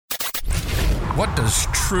What does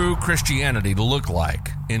true Christianity look like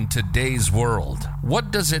in today's world? What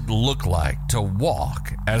does it look like to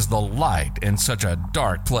walk as the light in such a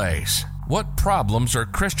dark place? What problems are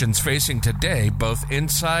Christians facing today, both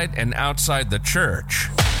inside and outside the church?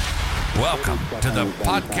 Welcome to the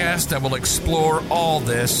podcast that will explore all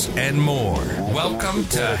this and more. Welcome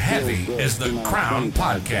to Heavy is the Crown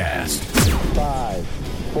Podcast. 5,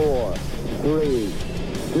 4, 3,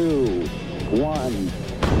 2, 1,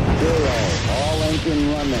 0. All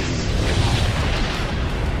engine running.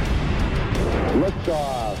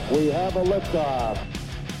 Liftoff. We have a liftoff.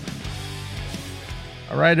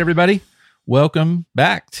 All right, everybody. Welcome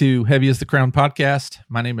back to Heavy is the Crown Podcast.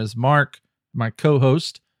 My name is Mark. My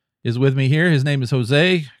co-host is with me here. His name is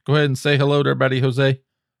Jose. Go ahead and say hello to everybody, Jose.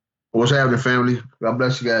 What's happening, family? God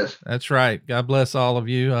bless you guys. That's right. God bless all of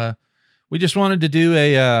you. We just wanted to do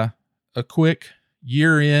a quick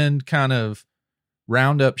year-end kind of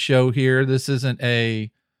roundup show here. This isn't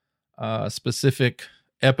a specific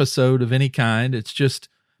episode of any kind. It's just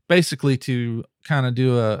basically to kind of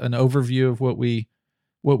do an overview of what we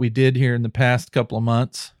did here in the past couple of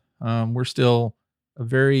months. We're still a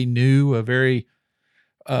very new, a very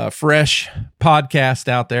fresh podcast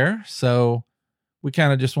out there. So we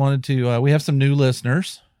kind of just wanted to, we have some new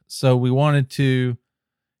listeners. So we wanted to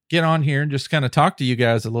get on here and just kind of talk to you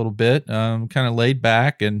guys a little bit, kind of laid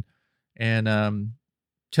back and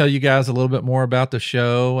tell you guys a little bit more about the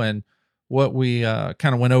show and what we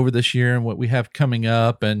kind of went over this year and what we have coming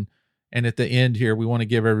up. And at the end here, we want to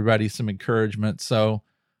give everybody some encouragement. So,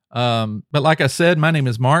 but like I said, my name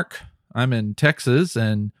is Mark. I'm in Texas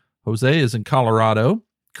and Jose is in Colorado,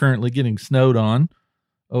 currently getting snowed on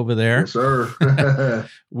over there. Yes, sir.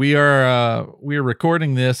 We are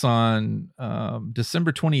recording this on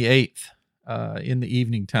December 28th in the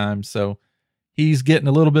evening time. So he's getting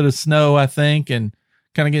a little bit of snow, I think, and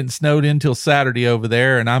kind of getting snowed in till Saturday over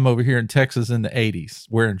there. And I'm over here in Texas in the 80s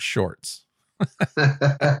wearing shorts.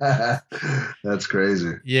 That's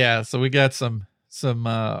crazy. Yeah. So we got some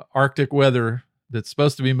Arctic weather that's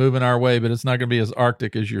supposed to be moving our way, but it's not going to be as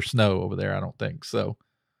Arctic as your snow over there. I don't think so.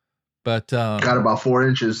 But got about 4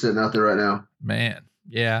 inches sitting out there right now. Man,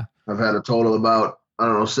 yeah. I've had a total about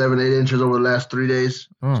 7, 8 inches over the last 3 days,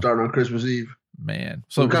 starting on Christmas Eve. Man,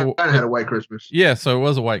 so we kind of had a white Christmas. Yeah, so it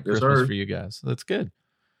was a white Christmas for you guys. That's good.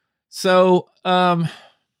 So, kind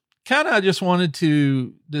of, I just wanted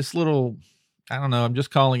to this little, I don't know, I'm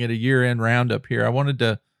just calling it a year-end roundup here. I wanted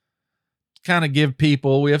to kind of give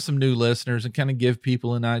people, we have some new listeners, and kind of give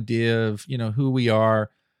people an idea of, who we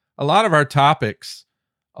are. A lot of our topics,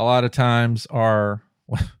 a lot of times are,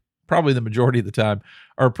 probably the majority of the time,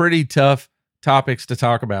 are pretty tough topics to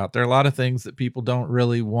talk about. There are a lot of things that people don't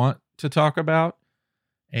really want to talk about,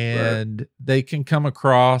 and they can come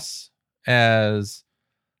across as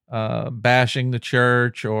bashing the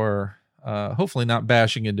church or hopefully not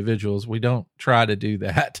bashing individuals. We don't try to do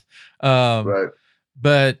that.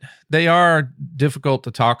 But they are difficult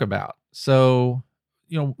to talk about. So,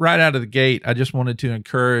 right out of the gate, I just wanted to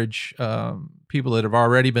encourage people that have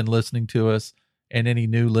already been listening to us and any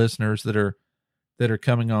new listeners that are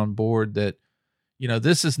coming on board that,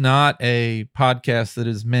 this is not a podcast that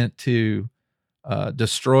is meant to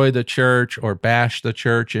destroy the church or bash the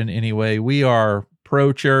church in any way. We are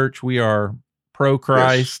pro-church. We are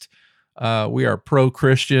pro-Christ. Yes. We are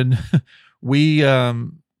pro-Christian.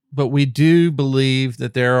 But we do believe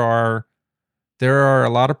that there are a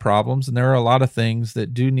lot of problems and there are a lot of things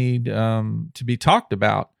that do need to be talked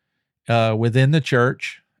about within the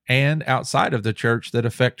church and outside of the church that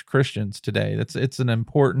affect Christians today. It's an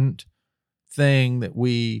important thing that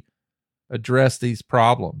we address these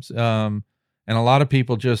problems. And a lot of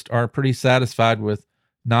people just are pretty satisfied with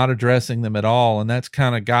not addressing them at all. And that's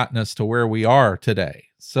kind of gotten us to where we are today.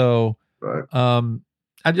 So,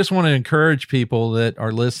 I just want to encourage people that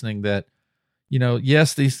are listening that,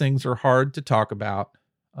 yes, these things are hard to talk about,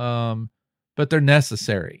 but they're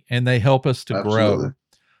necessary and they help us to grow.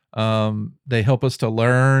 They help us to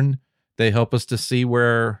learn. They help us to see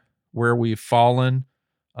where we've fallen.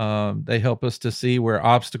 They help us to see where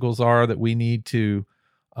obstacles are that we need to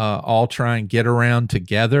all try and get around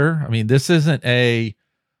together. I mean, this isn't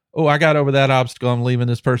I got over that obstacle, I'm leaving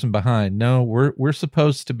this person behind. No, we're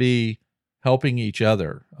supposed to be helping each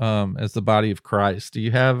other as the body of Christ. Do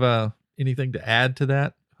you have anything to add to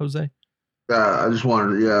that, Jose? I just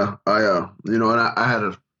wanted to, I had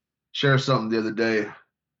to share something the other day.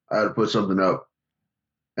 I had to put something up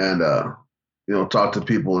and, talk to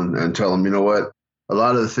people and tell them, what, a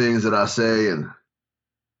lot of the things that I say, and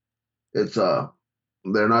it's,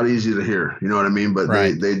 they're not easy to hear, you know what I mean? But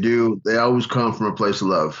they always come from a place of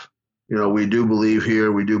love. We do believe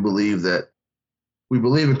here, we do believe that we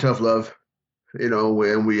believe in tough love,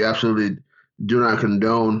 and we absolutely do not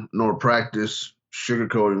condone nor practice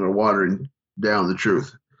sugarcoating or watering down the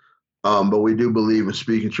truth. But we do believe in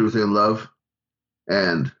speaking truth in love.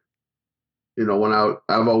 And, when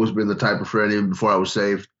I've always been the type of friend, even before I was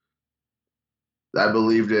saved, I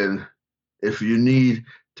believed in, if you need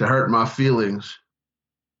to hurt my feelings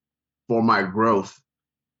for my growth,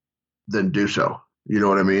 then do so. You know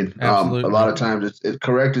what I mean? Absolutely. A lot of times it's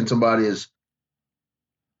correcting somebody is,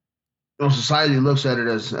 society looks at it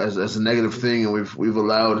as a negative thing, and we've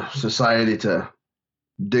allowed society to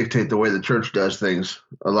dictate the way the church does things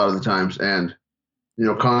a lot of the times. And,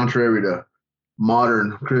 contrary to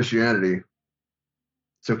modern Christianity,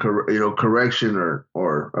 correction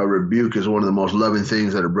or a rebuke is one of the most loving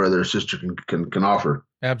things that a brother or sister can offer.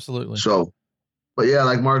 Absolutely. So, but yeah,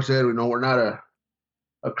 like Mark said, we're not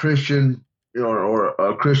a Christian, or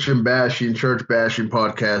a Christian bashing, church bashing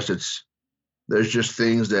podcast. There's just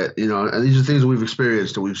things that, and these are things that we've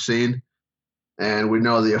experienced, that we've seen, and we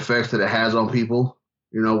know the effects that it has on people.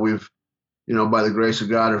 We've, by the grace of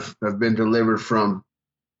God, have been delivered from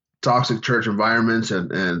toxic church environments,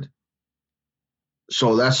 and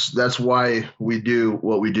so that's why we do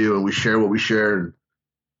what we do, and we share what we share, and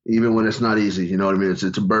even when it's not easy, you know what I mean? It's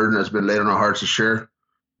a burden that's been laid on our hearts to share,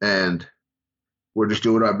 and we're just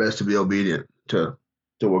doing our best to be obedient to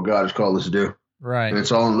what God has called us to do. Right. And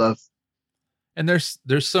it's all in love. And there's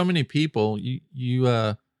so many people.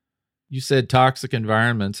 You said toxic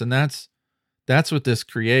environments, and that's what this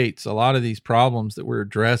creates. A lot of these problems that we're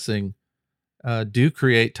addressing do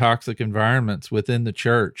create toxic environments within the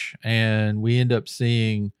church, and we end up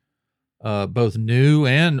seeing both new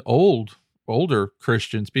and older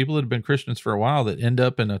Christians, people that have been Christians for a while, that end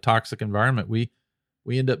up in a toxic environment. We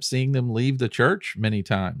end up seeing them leave the church many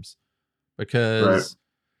times because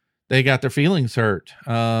they got their feelings hurt.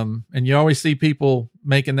 And you always see people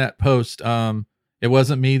making that post. It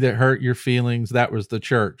wasn't me that hurt your feelings. That was the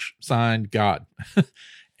church. Signed, God.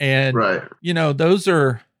 And,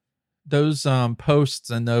 those posts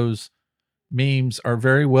and those memes are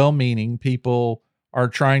very well-meaning. People are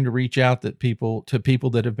trying to reach out to people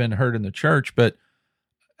that have been hurt in the church, but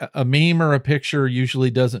a meme or a picture usually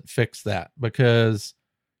doesn't fix that, because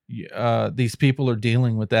these people are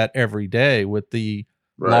dealing with that every day, with the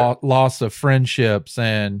loss of friendships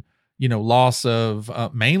and, loss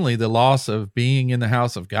of mainly the loss of being in the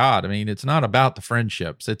house of God. I mean, it's not about the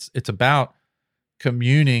friendships. It's about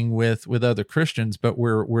communing with other Christians, but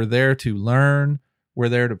we're there to learn. We're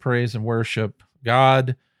there to praise and worship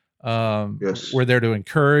God. Yes. We're there to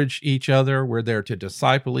encourage each other. We're there to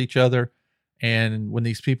disciple each other. And when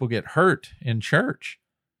these people get hurt in church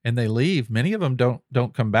and they leave, many of them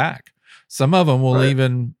don't come back. Some of them will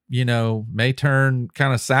even, may turn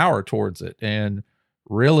kind of sour towards it and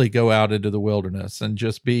really go out into the wilderness and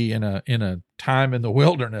just be in a time in the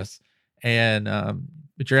wilderness. And,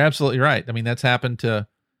 but you're absolutely right. I mean, that's happened to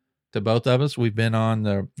both of us. We've been on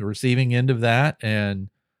the receiving end of that. And,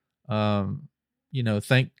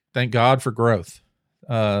 thank God for growth.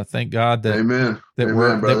 Thank God that, Amen. that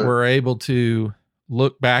we're able to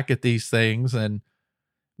look back at these things. And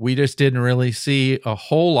we just didn't really see a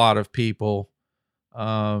whole lot of people.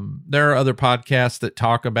 There are other podcasts that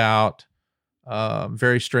talk about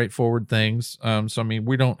very straightforward things. So, I mean,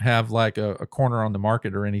 we don't have like a corner on the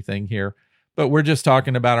market or anything here, but we're just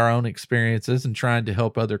talking about our own experiences and trying to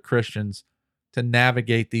help other Christians to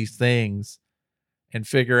navigate these things and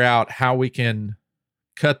figure out how we can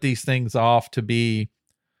cut these things off to be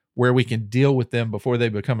where we can deal with them before they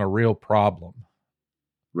become a real problem.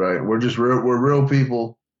 Right. We're real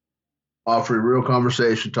people offering real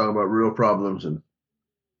conversation, talking about real problems, and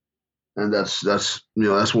that's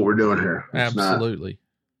what we're doing here. It's absolutely.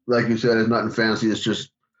 Not, like you said, it's nothing fancy. It's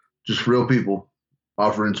just real people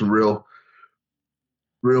offering some real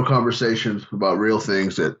conversations about real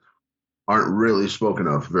things that aren't really spoken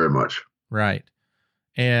of very much. Right.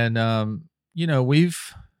 And,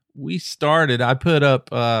 we started, I put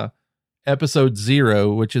up episode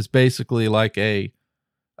 0, which is basically like a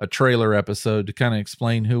trailer episode to kind of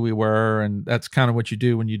explain who we were. And that's kind of what you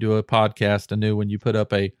do when you do a podcast anew, when you put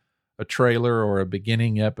up a trailer or a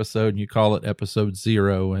beginning episode and you call it episode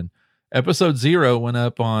 0. And episode 0 went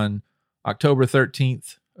up on October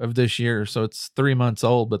 13th of this year. So it's 3 months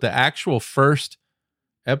old, but the actual first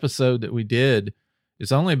episode that we did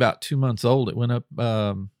is only about 2 months old. It went up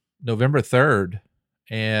November 3rd.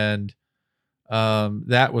 And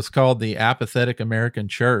that was called The Apathetic American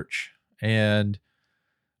Church. And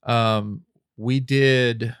we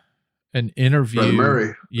did an interview. Brother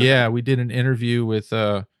Murray. Yeah, we did an interview with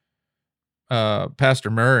Pastor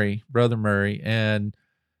Murray, Brother Murray, and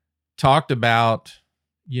talked about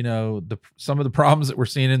some of the problems that we're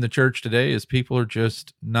seeing in the church today is people are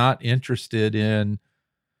just not interested in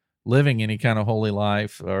living any kind of holy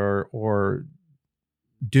life or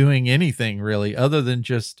doing anything really other than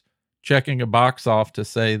just checking a box off to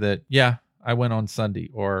say that, yeah, I went on Sunday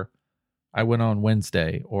or I went on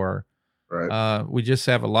Wednesday, or right. We just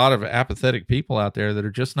have a lot of apathetic people out there that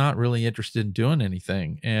are just not really interested in doing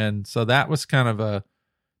anything. And so that was kind of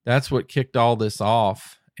that's what kicked all this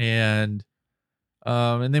off. And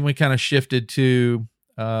then we kind of shifted to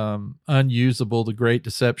Unusable. The Great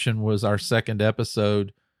Deception was our second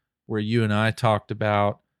episode, where you and I talked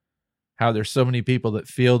about how there's so many people that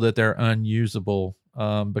feel that they're unusable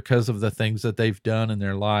because of the things that they've done in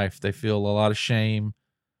their life. They feel a lot of shame,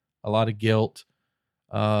 a lot of guilt,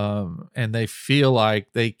 and they feel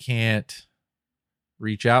like they can't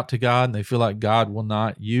reach out to God, and they feel like God will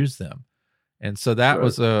not use them. And so that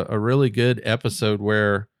was a really good episode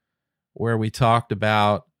where we talked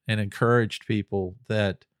about and encouraged people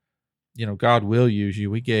that, God will use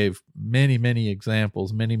you. We gave many, many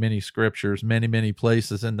examples, many, many scriptures, many, many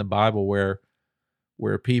places in the Bible where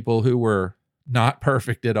people who were not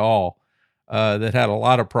perfect at all, that had a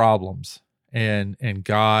lot of problems, and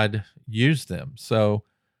God used them. So,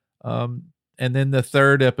 and then the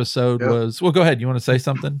third episode was, well, go ahead. You want to say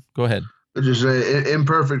something? Go ahead. I just say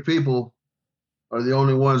imperfect people are the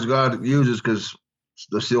only ones God uses, because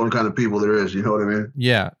that's the only kind of people there is. You know what I mean?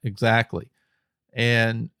 Yeah, exactly.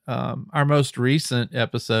 And our most recent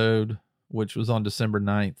episode, which was on December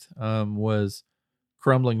 9th, was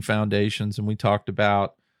Crumbling Foundations. And we talked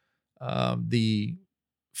about the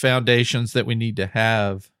foundations that we need to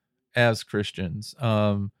have as Christians,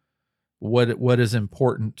 what is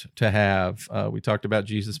important to have. We talked about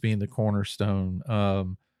Jesus being the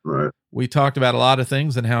cornerstone. Right. We talked about a lot of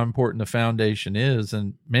things and how important the foundation is.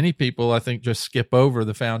 And many people, I think, just skip over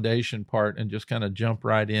the foundation part and just kind of jump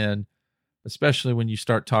right in, especially when you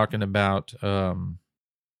start talking about, name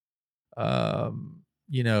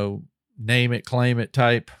it, claim it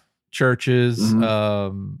type churches, very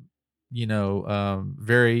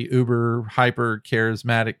uber hyper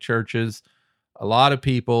charismatic churches. A lot of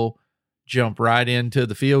people jump right into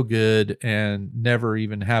the feel good and never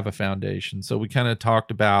even have a foundation. So we kind of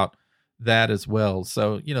talked about that as well.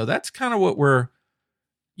 So, that's kind of what we're,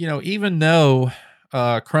 even though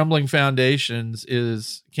Crumbling Foundations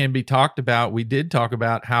can be talked about, we did talk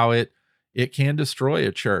about how it can destroy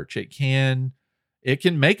a church. It can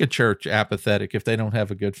make a church apathetic if they don't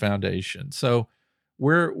have a good foundation. So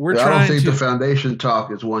we're trying to. I don't think the foundation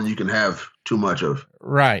talk is one you can have too much of.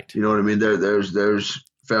 Right. You know what I mean? There's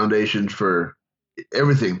foundations for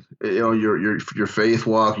everything. Your faith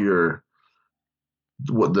walk,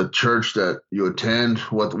 what the church that you attend,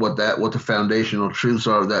 what the foundational truths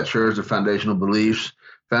are of that church, the foundational beliefs,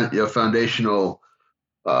 foundational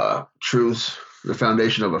truths, the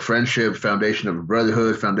foundation of a friendship, foundation of a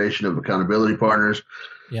brotherhood, foundation of accountability partners.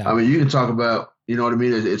 Yeah. I mean, you can talk about, you know what I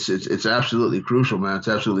mean? It's absolutely crucial, man. It's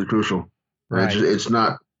absolutely crucial. Right. It's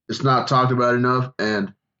not talked about enough,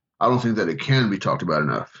 and I don't think that it can be talked about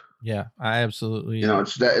enough. Yeah, I absolutely.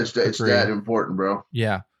 It's that important, bro.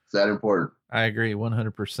 Yeah, it's that important. I agree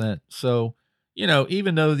 100%. So,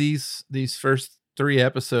 even though these first 3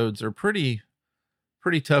 episodes are pretty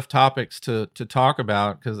tough topics to talk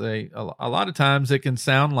about, because a lot of times it can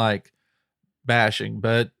sound like bashing,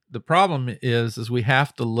 but the problem is we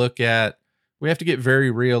have to get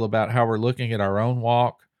very real about how we're looking at our own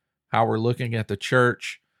walk, how we're looking at the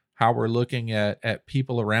church, how we're looking at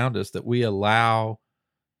people around us that we allow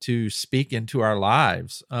to speak into our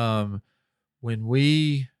lives. When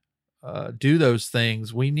we do those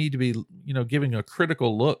things, we need to be, giving a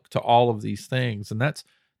critical look to all of these things. And that's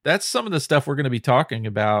some of the stuff we're going to be talking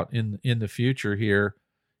about in the future here,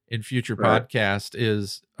 in future podcast,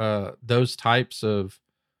 is those types of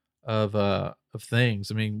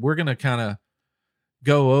things. I mean, we're going to kind of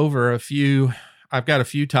go over I've got a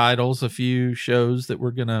few titles, a few shows that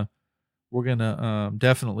we're gonna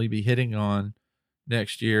definitely be hitting on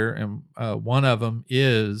next year, and one of them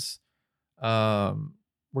is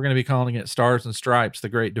we're going to be calling it Stars and Stripes: The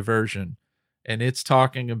Great Diversion, and it's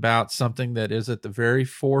talking about something that is at the very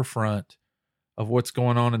forefront of what's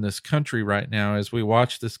going on in this country right now, as we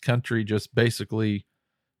watch this country just basically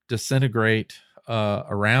disintegrate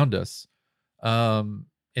around us, and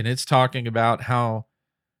it's talking about how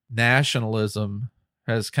nationalism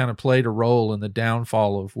has kind of played a role in the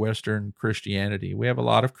downfall of Western Christianity. We have a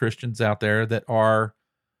lot of Christians out there that are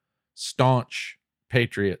staunch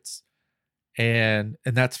patriots, and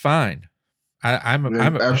that's fine.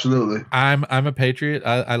 Absolutely. I'm a patriot.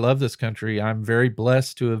 I love this country. I'm very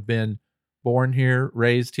blessed to have been born here,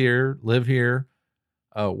 raised here, live here.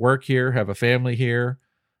 work here, have a family here.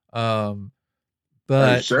 But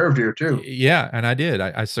you served here too. Yeah, and I did.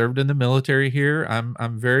 I served in the military here.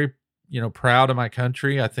 I'm very, proud of my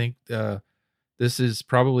country. I think this is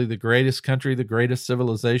probably the greatest country, the greatest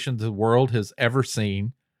civilization the world has ever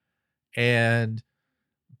seen.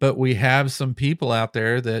 But we have some people out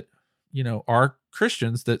there that, are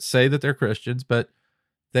Christians that say that they're Christians, but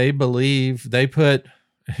they believe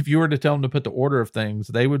if you were to tell them to put the order of things,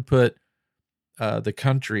 they would put the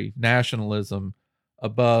country, nationalism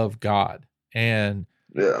above God. And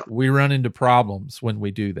we run into problems when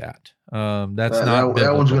we do that.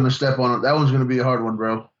 That one's going to step on. That one's going to be a hard one,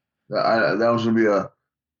 bro. That was going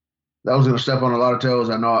to step on a lot of toes.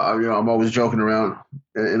 I know. I'm always joking around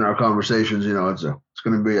in our conversations. It's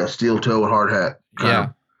going to be a steel toe and hard hat kind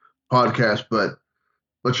of podcast. But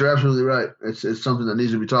you're absolutely right. It's something that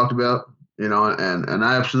needs to be talked about. And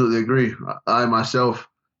I absolutely agree. I myself,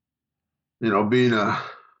 being an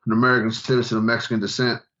American citizen of Mexican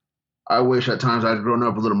descent, I wish at times I'd grown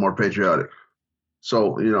up a little more patriotic.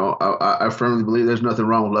 So, I firmly believe there's nothing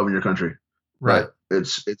wrong with loving your country. Right.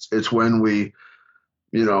 It's when we,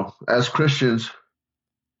 as Christians,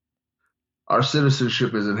 our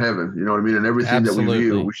citizenship is in heaven. You know what I mean? And everything Absolutely.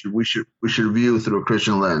 that we view, we should view through a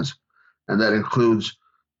Christian lens. And that includes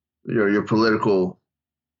your political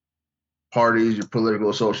parties, your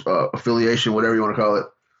political social affiliation, whatever you want to call it.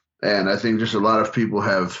 And I think just a lot of people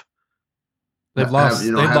they've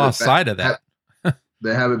lost sight of that.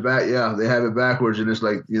 They have it back. Yeah, they have it backwards. And it's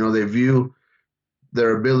like, they view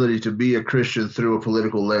their ability to be a Christian through a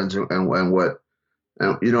political lens and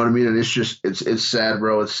you know what I mean? And it's just, it's sad,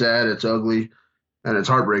 bro. It's sad. It's ugly. And it's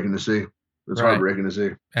heartbreaking to see. Heartbreaking to see.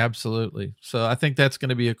 Absolutely. So I think that's going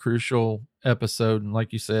to be a crucial episode. And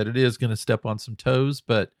like you said, it is going to step on some toes,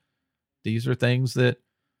 but these are things that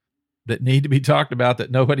need to be talked about that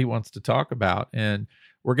nobody wants to talk about. And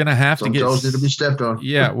we're going to have to get toes need to be stepped on.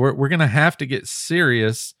 Yeah. We're going to have to get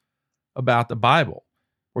serious about the Bible.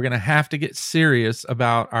 We're going to have to get serious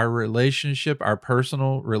about our relationship, our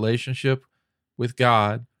personal relationship with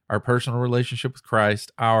God, our personal relationship with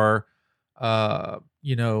Christ, our,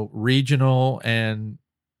 regional and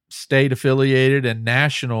state affiliated and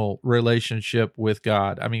national relationship with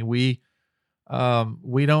God. I mean, we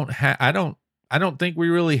don't have, I don't think we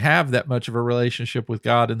really have that much of a relationship with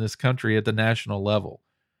God in this country at the national level.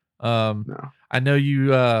 No. I know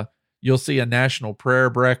you'll see a national prayer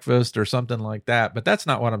breakfast or something like that, but that's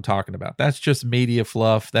not what I'm talking about. That's just media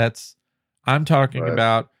fluff. I'm talking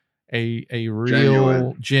about a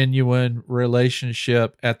real, genuine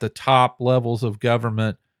relationship at the top levels of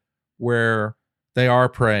government where they are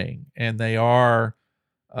praying and they are,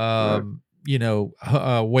 waiting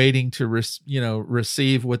to,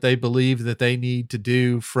 receive what they believe that they need to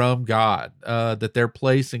do from God, that they're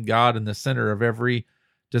placing God in the center of every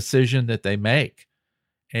decision that they make.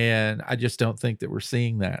 And I just don't think that we're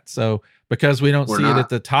seeing that. So because we don't see it at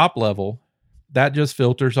the top level, that just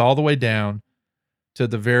filters all the way down to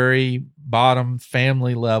the very bottom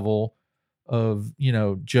family level of,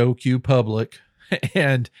 Joe Q public.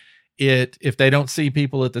 And if they don't see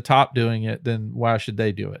people at the top doing it, then why should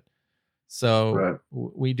they do it? So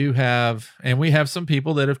we do have, and we have some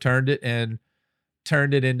people that have turned it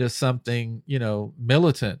into something,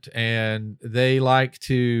 militant, and they like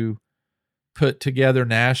to put together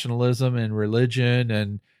nationalism and religion,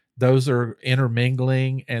 and those are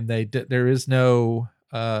intermingling, and there is no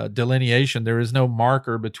delineation. There is no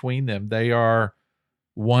marker between them. They are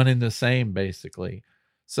one and the same, basically.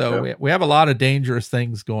 So we have a lot of dangerous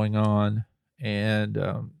things going on, and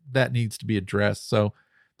that needs to be addressed. So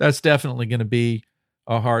that's definitely going to be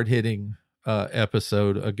a hard-hitting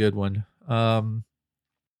episode, a good one.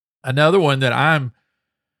 Another one that I'm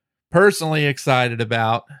personally excited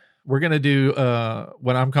about, we're going to do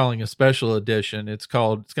what I'm calling a special edition. It's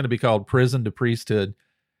going to be called Prison to Priesthood.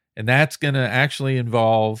 And that's going to actually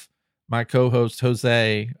involve my co-host,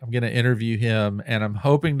 Jose. I'm going to interview him, and I'm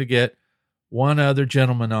hoping to get one other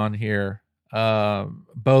gentleman on here.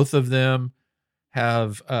 Both of them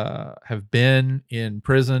have been in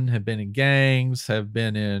prison, have been in gangs, have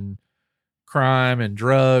been in crime and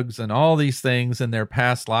drugs and all these things in their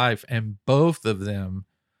past life. And both of them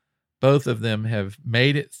have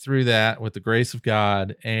made it through that with the grace of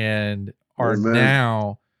God and are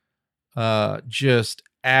now just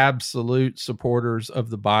absolute supporters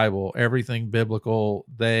of the Bible, everything biblical.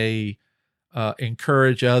 They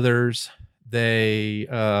encourage others. They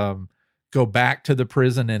go back to the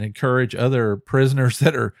prison and encourage other prisoners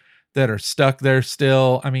that are stuck there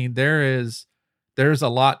still. I mean, there's a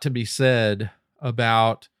lot to be said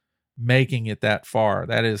about making it that far.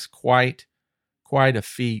 That is quite a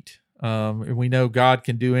feat And we know God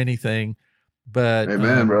can do anything, but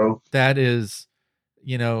Amen, bro. That is,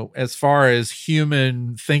 as far as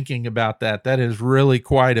human thinking about that is really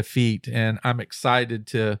quite a feat. And I'm excited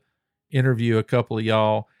to interview a couple of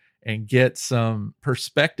y'all and get some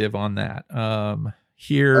perspective on that.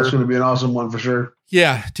 Here, that's going to be an awesome one for sure.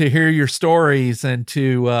 Yeah, to hear your stories and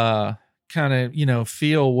to kind of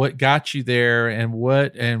feel what got you there and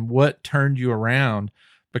what turned you around,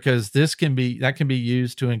 because that can be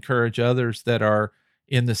used to encourage others that are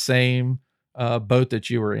in the same boat that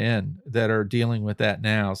you were in, that are dealing with that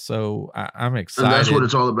now. So I'm excited. And that's what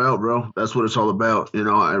it's all about, bro. That's what it's all about.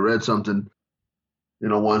 I read something,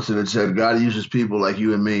 once, and it said God uses people like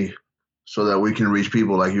you and me so that we can reach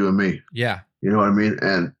people like you and me. Yeah. You know what I mean?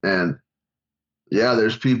 And yeah,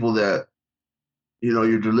 there's people that,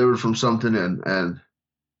 you're delivered from something, and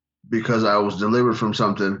because I was delivered from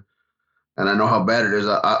something and I know how bad it is,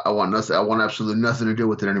 I want nothing. I want absolutely nothing to do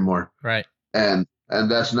with it anymore. Right. And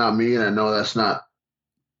that's not me. And I know that's not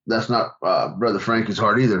Brother Frankie's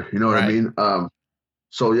heart either. You know what I mean?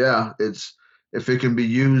 So yeah, if it can be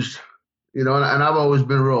used, and I've always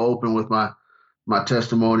been real open with my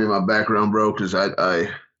testimony and my background, bro, because I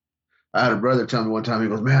had a brother tell me one time, he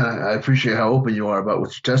goes, man, I appreciate how open you are about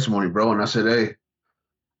with your testimony, bro. And I said, hey,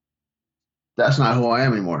 that's not who I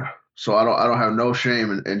am anymore. So I don't have no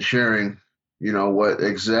shame in sharing,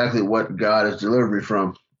 what God has delivered me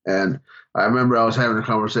from. And I remember I was having a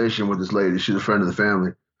conversation with this lady. She's a friend of the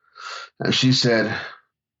family. And she said,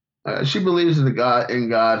 she believes in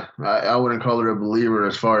God. I wouldn't call her a believer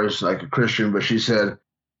as far as like a Christian, but she said,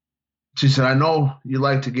 I know you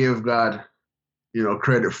like to give God,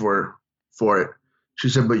 credit for it. She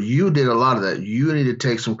said, but you did a lot of that. You need to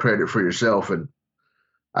take some credit for yourself. And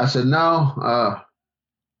I said, no.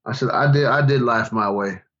 I said, I did life my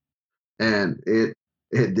way, and it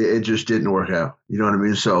just didn't work out. You know what I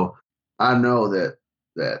mean? So I know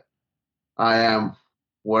that I am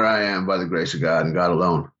where I am by the grace of God and God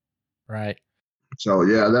alone. Right. So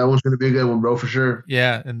yeah, that one's going to be a good one, bro, for sure.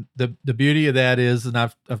 Yeah. And the beauty of that is, and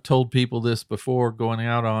I've told people this before going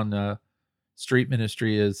out on street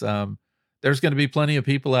ministry, is there's going to be plenty of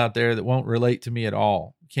people out there that won't relate to me at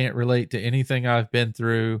all. Can't relate to anything I've been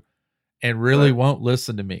through and really won't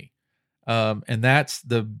listen to me. And that's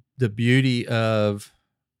the beauty of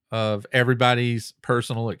everybody's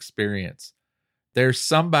personal experience. There's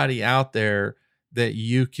somebody out there that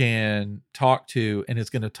you can talk to, and it's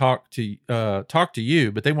going to talk to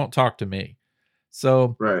you, but they won't talk to me.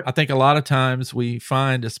 So I think a lot of times we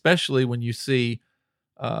find, especially when you see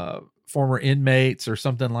former inmates or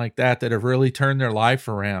something like that have really turned their life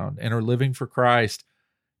around and are living for Christ,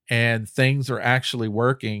 and things are actually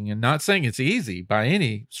working, and not saying it's easy by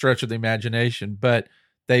any stretch of the imagination, but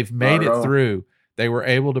they've made it through. They were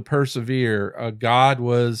able to persevere. God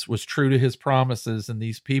was true to his promises, and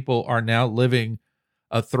these people are now living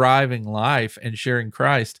a thriving life and sharing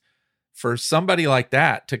Christ. For somebody like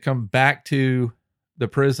that to come back to the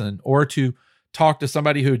prison, or to talk to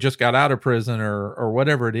somebody who just got out of prison, or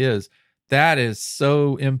whatever it is, that is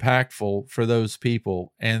so impactful for those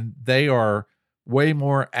people. And they are way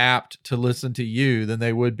more apt to listen to you than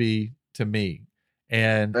they would be to me.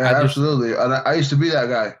 And absolutely. I used to be that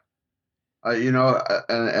guy, and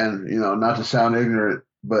not to sound ignorant,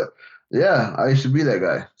 but yeah, I used to be that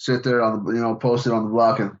guy. Sit there on the, posted on the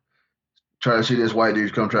block and try to see this white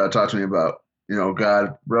dude come try to talk to me about,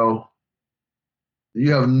 God, bro,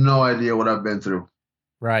 you have no idea what I've been through.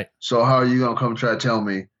 Right. So how are you going to come try to tell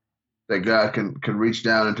me that God can reach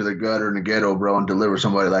down into the gutter and the ghetto, bro, and deliver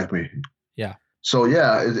somebody like me? Yeah. So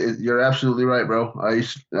yeah, you're absolutely right, bro. I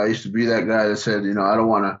used to be that guy that said, I don't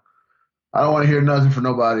want to hear nothing from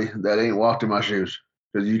nobody that ain't walked in my shoes,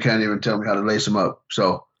 because you can't even tell me how to lace them up.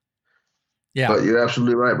 So yeah, but you're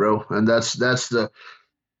absolutely right, bro. And that's the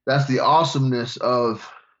awesomeness of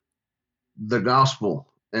the gospel,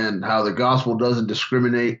 and how the gospel doesn't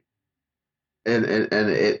discriminate, and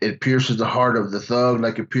it pierces the heart of the thug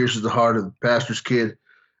like it pierces the heart of the pastor's kid,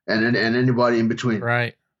 and anybody in between.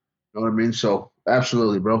 Right. You know what I mean? So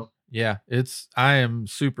absolutely, bro. Yeah, I am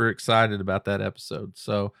super excited about that episode.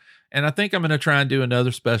 So, and I think I'm going to try and do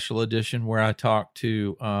another special edition where I talk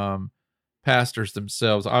to pastors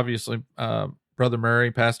themselves. Obviously, Brother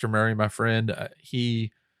Murray, Pastor Murray, my friend, he's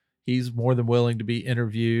more than willing to be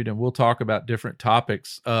interviewed, and we'll talk about different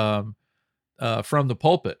topics from the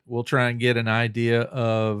pulpit. We'll try and get an idea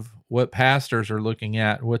of what pastors are looking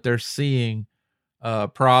at, what they're seeing,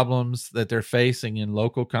 problems that they're facing in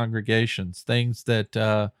local congregations, things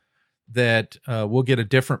that we'll get a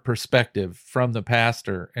different perspective from the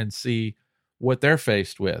pastor and see what they're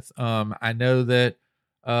faced with. I know that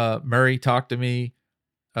Murray talked to me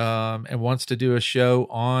and wants to do a show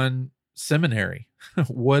on seminary.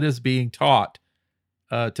 What is being taught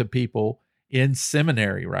to people in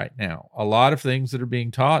seminary right now? A lot of things that are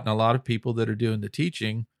being taught, and a lot of people that are doing the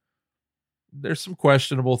teaching, there's some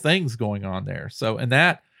questionable things going on there. So, and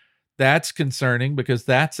that's concerning, because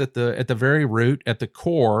that's at the very root, at the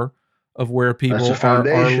core of where people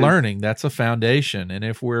are learning. That's a foundation. And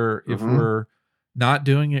if we're not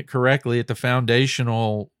doing it correctly at the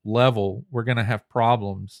foundational level, we're going to have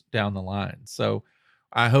problems down the line. So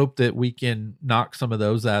I hope that we can knock some of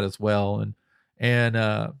those out as well. And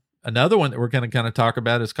another one that we're going to kind of talk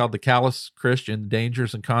about is called The Callous Christian: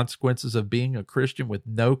 Dangers and Consequences of Being a Christian with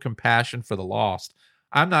No Compassion for the Lost.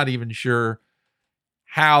 I'm not even sure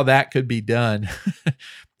how that could be done.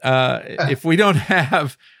 If we don't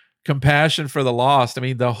have compassion for the lost, I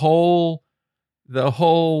mean, the whole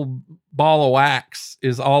ball of wax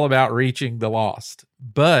is all about reaching the lost.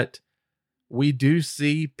 But we do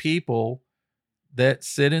see people that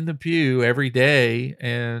sit in the pew every day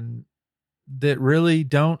and that really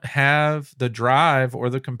don't have the drive or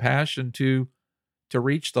the compassion to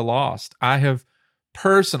reach the lost. I have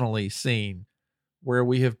personally seen where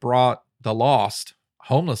we have brought the lost,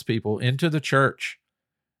 homeless people, into the church,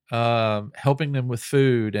 helping them with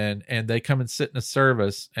food, and they come and sit in a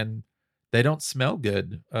service and they don't smell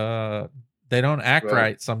good. They don't act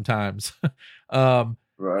right sometimes.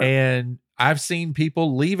 And I've seen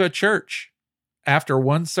people leave a church after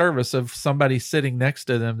one service of somebody sitting next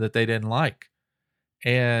to them that they didn't like.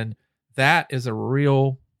 And that is a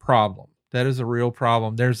real problem. That is a real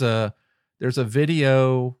problem. There's a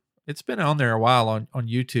video, it's been on there a while on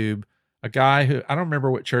YouTube, a guy who, I don't remember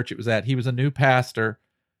what church it was at. He was a new pastor.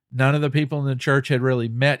 None of the people in the church had really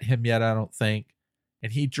met him yet, I don't think.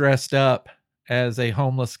 And he dressed up as a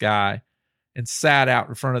homeless guy and sat out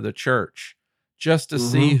in front of the church just to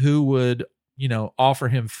see who would, offer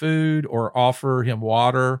him food or offer him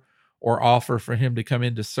water or offer for him to come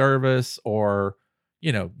into service or,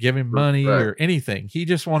 give him money or anything. He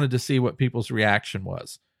just wanted to see what people's reaction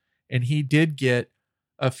was. And he did get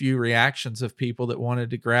a few reactions of people that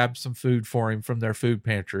wanted to grab some food for him from their food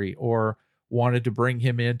pantry, or wanted to bring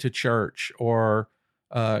him into church, or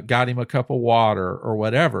got him a cup of water or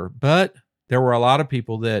whatever. But there were a lot of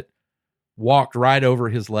people that walked right over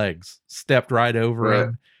his legs, stepped right over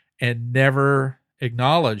him, and never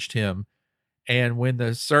acknowledged him. And when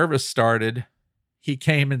the service started, he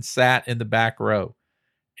came and sat in the back row.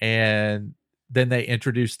 And then they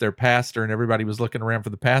introduced their pastor, and everybody was looking around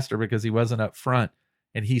for the pastor because he wasn't up front.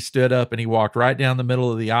 And he stood up and he walked right down the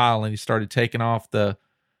middle of the aisle, and he started taking off the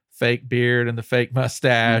fake beard and the fake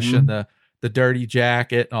mustache and the dirty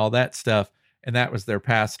jacket and all that stuff. And that was their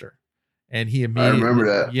pastor. And he immediately, I remember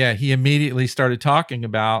that. Yeah, he immediately started talking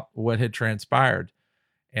about what had transpired.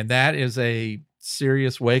 And that is a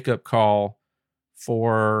serious wake-up call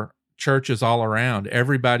for churches all around.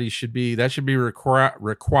 Everybody should be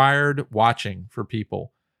required watching for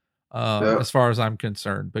people, as far as I'm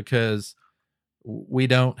concerned, because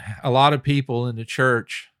a lot of people in the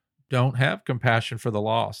church don't have compassion for the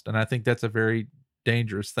lost. And I think that's a very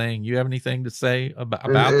dangerous thing. You have anything to say about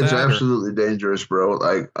that? It's absolutely dangerous, bro.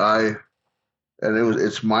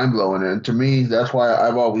 It's mind blowing. And to me, that's why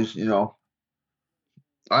I've always,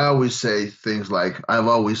 I always say things like, I've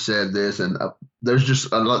always said this, and there's just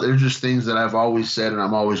things that I've always said and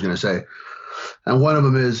I'm always going to say. And one of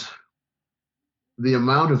them is the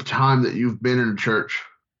amount of time that you've been in a church,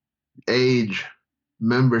 age,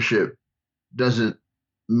 membership doesn't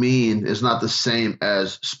mean it's not the same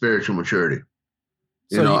as spiritual maturity.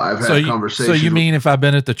 I've had conversations. So you mean if I've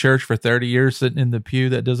been at the church for 30 years sitting in the pew,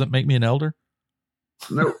 that doesn't make me an elder?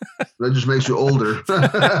 No, that just makes you older.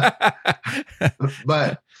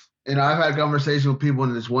 But, I've had conversations with people,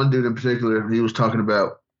 and this one dude in particular, he was talking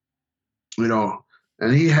about,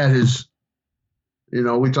 and he had his,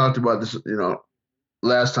 we talked about this,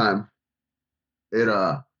 last time.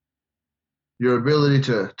 Your ability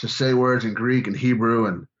to say words in Greek and Hebrew,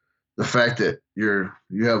 and the fact that you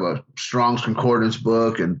have a Strong's Concordance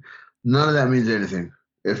book, and none of that means anything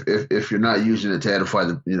if you're not using it to edify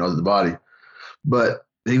the body. But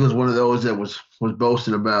he was one of those that was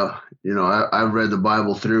boasting about, I've read the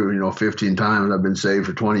Bible through, 15 times. I've been saved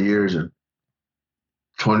for 20 years and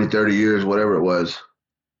 20, 30 years, whatever it was.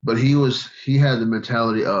 But he had the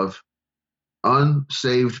mentality of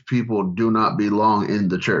unsaved people do not belong in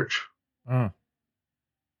the church. Where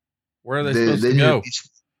are they supposed to go?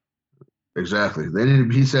 Exactly.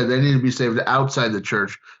 He said they need to be saved outside the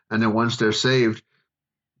church. And then once they're saved,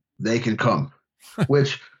 they can come,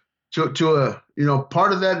 which to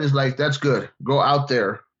part of that is like, that's good. Go out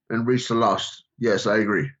there and reach the lost. Yes, I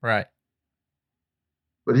agree. Right.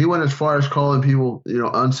 But he went as far as calling people,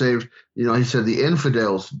 unsaved. He said the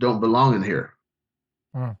infidels don't belong in here.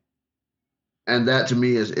 And that to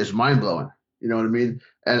me is mind blowing. You know what I mean?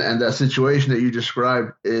 And that situation that you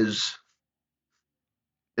described is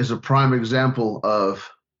a prime example of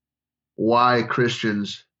why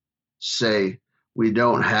Christians say we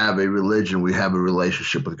don't have a religion, we have a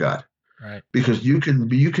relationship with God. Right. Because you can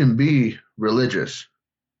be religious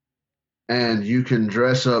and you can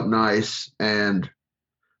dress up nice and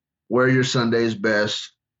wear your Sunday's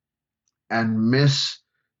best and miss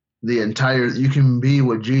you can be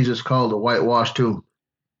what Jesus called a whitewashed tomb.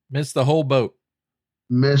 Miss the whole boat.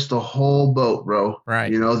 Miss the whole boat, bro.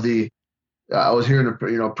 Right. I was hearing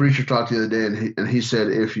a preacher talk the other day, and he said,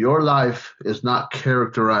 if your life is not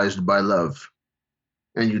characterized by love,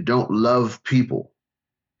 and you don't love people,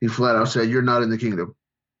 he flat out said, you're not in the kingdom,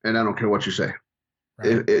 and I don't care what you say.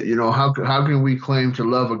 Right. How can we claim to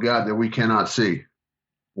love a God that we cannot see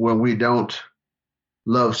when we don't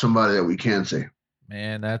love somebody that we can see?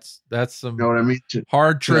 Man, that's some what I mean?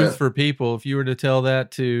 Hard truth for people. If you were to tell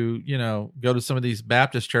that to, go to some of these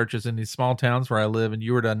Baptist churches in these small towns where I live, and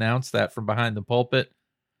you were to announce that from behind the pulpit,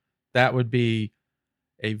 that would be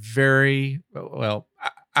a very, well,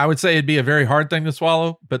 I would say it'd be a very hard thing to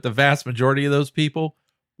swallow, but the vast majority of those people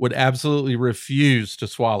would absolutely refuse to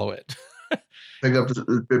swallow it. Pick up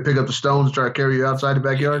the stones and try to carry you outside the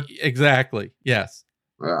backyard? Exactly. Yes.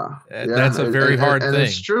 Yeah. That's a very hard thing.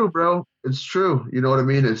 It's true, bro. It's true. You know what I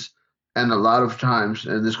mean? And a lot of times,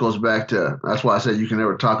 and this goes back to, that's why I said you can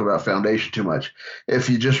never talk about foundation too much.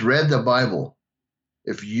 If you just read the Bible,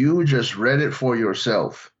 if you just read it for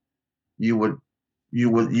yourself, you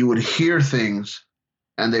would hear things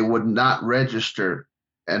and they would not register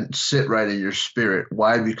and sit right in your spirit.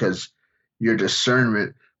 Why? Because your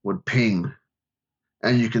discernment would ping.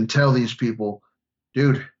 And you can tell these people,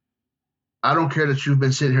 dude, I don't care that you've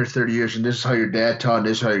been sitting here 30 years and this is how your dad taught, and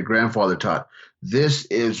this is how your grandfather taught. This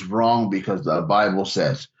is wrong because the Bible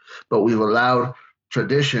says. But we've allowed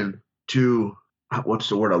tradition to, what's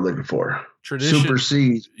the word I'm looking for? Tradition.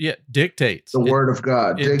 Supersede. Yeah, dictates. The word of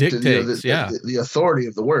God. It dictates, the authority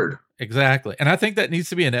of the word. Exactly. And I think that needs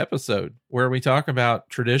to be an episode where we talk about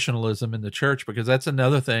traditionalism in the church, because that's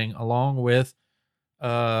another thing, along with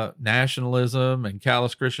nationalism and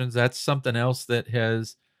callous Christians. That's something else that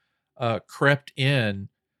has crept in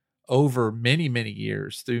over many, many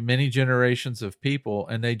years through many generations of people.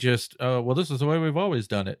 And they just, well, this is the way we've always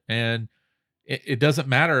done it. And it doesn't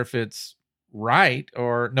matter if it's right,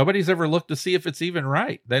 or nobody's ever looked to see if it's even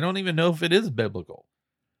right. They don't even know if it is biblical.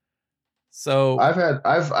 So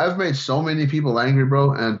I've made so many people angry,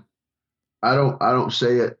 bro. And I don't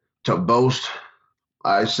say it to boast.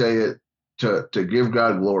 I say it to give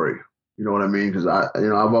God glory. You know what I mean? Because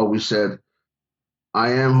I've always said,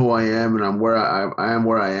 I am who I am, and I'm where I am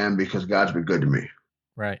where I am because God's been good to me.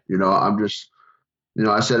 Right. I'm just,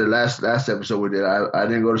 I said it last episode we did. I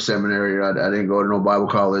didn't go to seminary. I didn't go to no Bible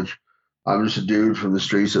college. I'm just a dude from the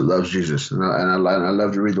streets that loves Jesus, and I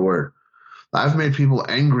love to read the Word. I've made people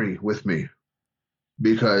angry with me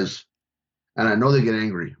because, and I know they get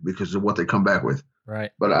angry because of what they come back with.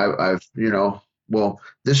 Right. But I've well,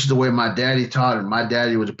 this is the way my daddy taught, and my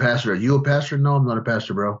daddy was a pastor. Are you a pastor? No, I'm not a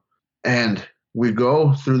pastor, bro. And we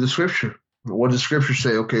go through the scripture. What does scripture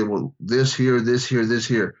say? Okay, well, this here, this here, this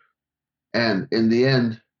here. And in the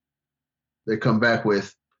end, they come back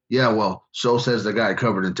with, yeah, well, so says the guy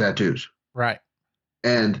covered in tattoos. Right.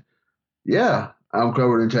 And yeah, I'm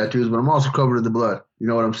covered in tattoos, but I'm also covered in the blood. You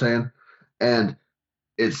know what I'm saying? And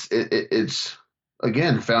it's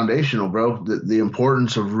again, foundational, bro. The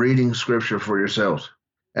importance of reading scripture for yourselves,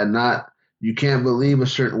 and you can't believe a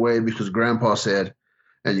certain way because grandpa said,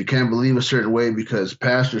 and you can't believe a certain way because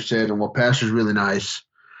pastor said, and well, pastor's really nice.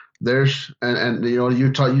 And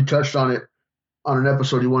you touched on it on an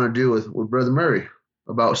episode you want to do with Brother Murray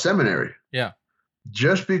about seminary. Yeah.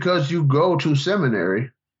 Just because you go to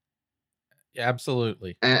seminary, yeah,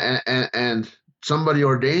 absolutely, and somebody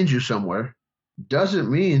ordains you somewhere,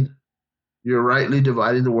 doesn't mean you're rightly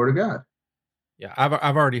dividing the word of God. Yeah,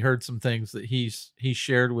 I've already heard some things that he's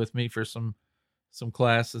shared with me for some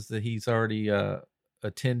classes that he's already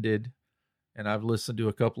attended, and I've listened to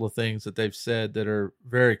a couple of things that they've said that are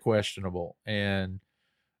very questionable, and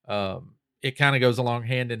it kind of goes along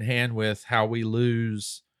hand in hand with how we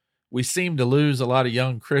seem to lose a lot of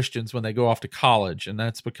young Christians when they go off to college, and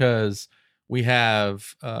that's because we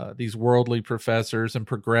have these worldly professors and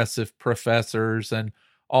progressive professors and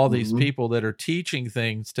all these people that are teaching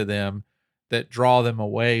things to them that draw them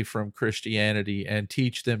away from Christianity and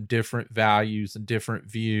teach them different values and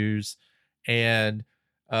different views. And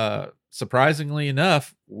surprisingly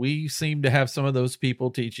enough, we seem to have some of those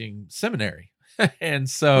people teaching seminary. And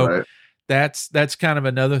so that's kind of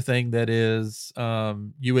another thing that is,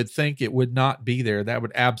 you would think it would not be there. That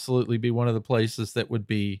would absolutely be one of the places that would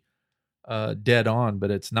be dead on,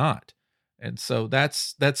 but it's not. And so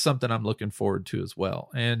that's something I'm looking forward to as well.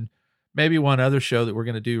 And maybe one other show that we're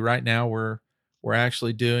going to do right now, we're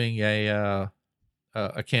actually doing a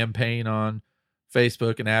campaign on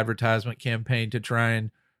Facebook, an advertisement campaign to try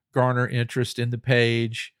and garner interest in the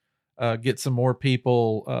page, get some more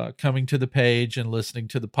people coming to the page and listening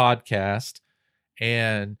to the podcast.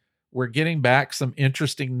 And we're getting back some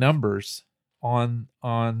interesting numbers on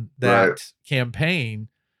that campaign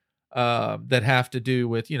that have to do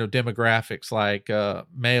with, demographics like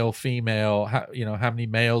male, female, how many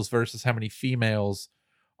males versus how many females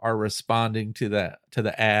are responding to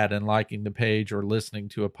the ad and liking the page or listening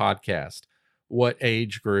to a podcast, what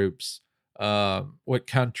age groups, what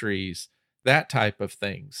countries, that type of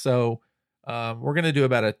thing. So we're going to do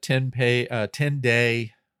about a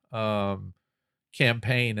 10-day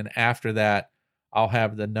campaign. And after that, I'll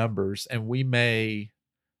have the numbers, and we may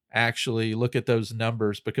actually look at those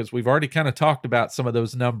numbers, because we've already kind of talked about some of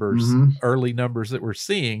those numbers, early numbers that we're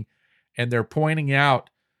seeing, and they're pointing out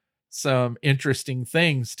some interesting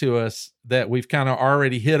things to us that we've kind of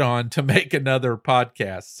already hit on to make another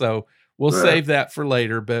podcast. So we'll save that for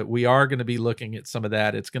later, but we are going to be looking at some of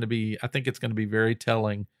that. I think it's going to be very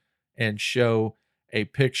telling and show a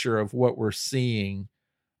picture of what we're seeing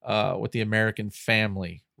with the American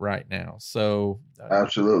family right now. So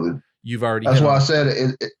absolutely. You've already. That's why I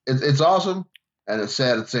said it's awesome and it's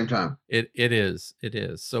sad at the same time. It is.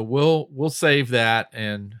 So we'll save that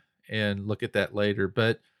and look at that later.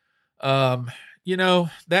 But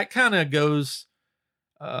that kind of goes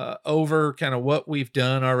over kind of what we've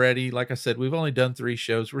done already. Like I said, we've only done 3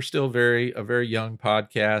 shows. We're still a very young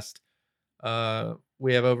podcast.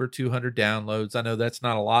 We have over 200 downloads. I know that's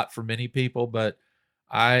not a lot for many people, but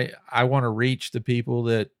I want to reach the people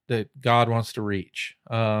that God wants to reach.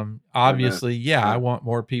 Obviously, I want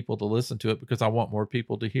more people to listen to it because I want more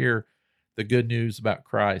people to hear the good news about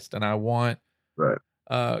Christ. And I want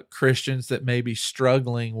Christians that may be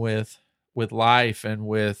struggling with life and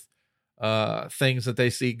with things that they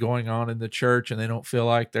see going on in the church, and they don't feel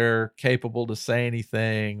like they're capable to say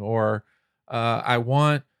anything, or I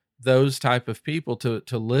want those type of people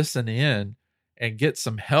to listen in and get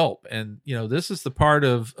some help. And, this is the part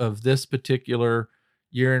of this particular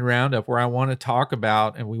year-end roundup where I want to talk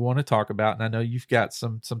about, and I know you've got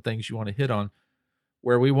some things you want to hit on,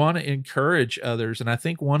 where we want to encourage others. And I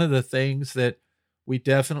think one of the things that we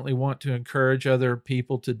definitely want to encourage other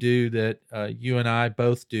people to do, that you and I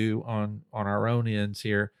both do on our own ends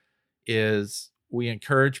here, is we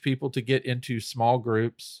encourage people to get into small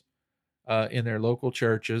groups in their local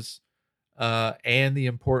churches, and the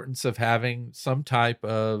importance of having some type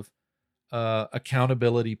of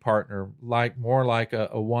accountability partner, more like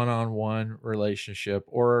a one-on-one relationship,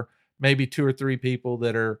 or maybe 2 or 3 people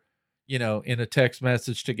that are, in a text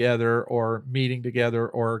message together or meeting together,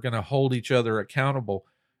 or going to hold each other accountable,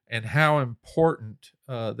 and how important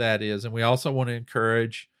that is. And we also want to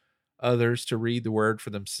encourage others to read the word for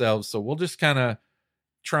themselves. So we'll just kind of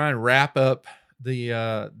try and wrap up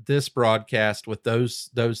this broadcast with those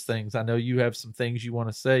things. I know you have some things you want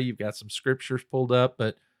to say. You've got some scriptures pulled up,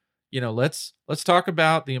 but let's talk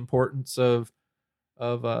about the importance of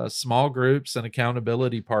small groups and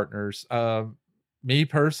accountability partners. Me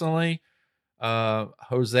personally,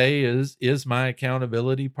 Jose is my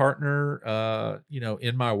accountability partner.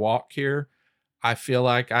 In my walk here, I feel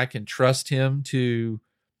like I can trust him to,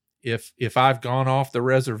 if I've gone off the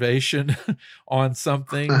reservation on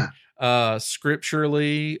something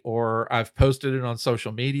scripturally, or I've posted it on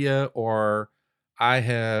social media, or I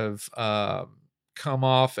have come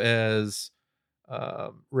off as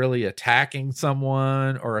really attacking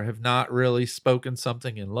someone, or have not really spoken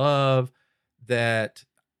something in love, that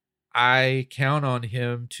I count on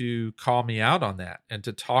him to call me out on that and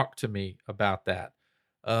to talk to me about that.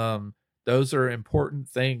 Those are important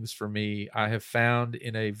things for me. I have found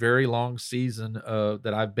in a very long season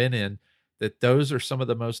that I've been in, that those are some of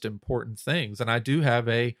the most important things. And I do have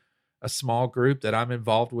a small group that I'm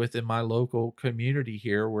involved with in my local community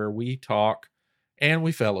here, where we talk and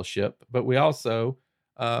we fellowship, but we also,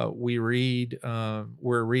 we read,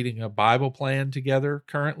 we're reading a Bible plan together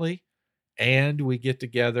currently, and we get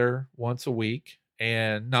together once a week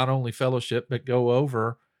and not only fellowship, but go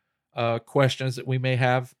over questions that we may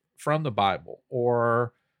have from the Bible,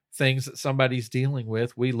 or things that somebody's dealing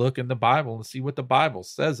with. We look in the Bible and see what the Bible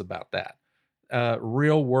says about that.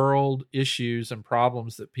 Real world issues and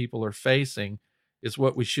problems that people are facing, is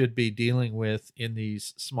what we should be dealing with in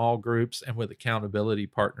these small groups and with accountability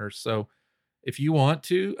partners. So if you want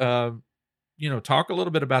to, talk a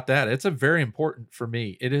little bit about that, it's a very important for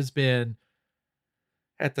me. It has been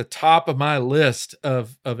at the top of my list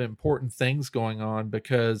of important things going on,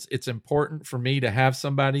 because it's important for me to have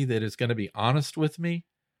somebody that is going to be honest with me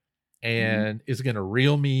and is going to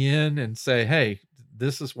reel me in and say, hey,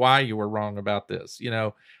 this is why you were wrong about this.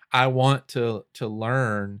 I want to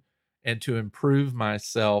learn and to improve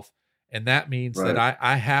myself. And that means that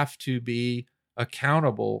I have to be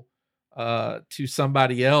accountable to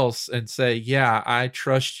somebody else and say, yeah, I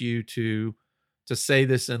trust you to say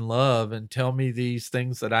this in love and tell me these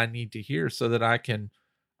things that I need to hear, so that I can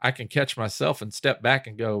catch myself and step back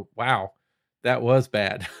and go, wow, that was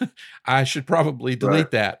bad. I should probably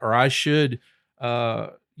delete that, or I should,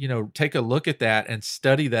 take a look at that and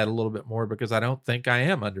study that a little bit more, because I don't think I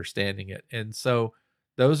am understanding it. And so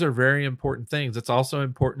those are very important things. It's also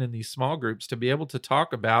important in these small groups to be able to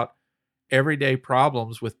talk about everyday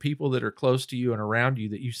problems with people that are close to you and around you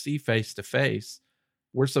that you see face to face.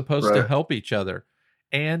 We're supposed to help each other.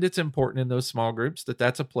 And it's important in those small groups that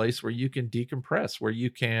that's a place where you can decompress, where you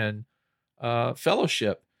can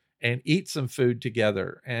fellowship and eat some food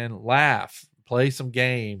together and laugh, play some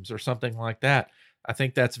games or something like that. I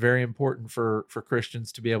think that's very important for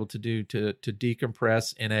Christians to be able to do, to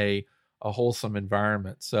decompress in a wholesome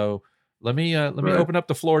environment. So let me open up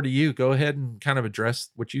the floor to you. Go ahead and kind of address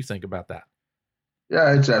what you think about that.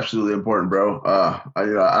 Yeah, it's absolutely important, bro.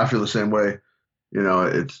 I feel the same way.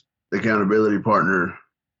 It's accountability partner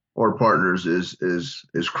or partners is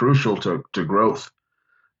crucial to growth.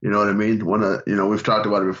 You know what I mean? We've talked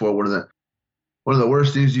about it before. One of the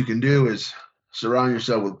worst things you can do is surround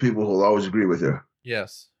yourself with people who will always agree with you.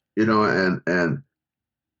 Yes. And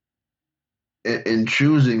in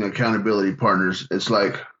choosing accountability partners, it's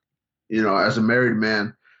like, as a married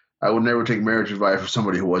man, I would never take marriage advice from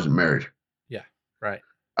somebody who wasn't married. Yeah. Right.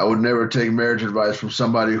 I would never take marriage advice from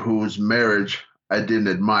somebody whose marriage I didn't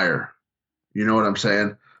admire. You know what I'm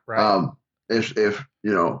saying? Right. If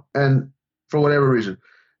and for whatever reason,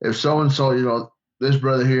 if so-and-so, this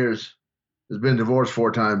brother here has been divorced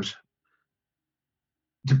 4 times,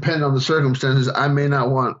 depending on the circumstances, I may not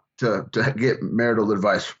want to get marital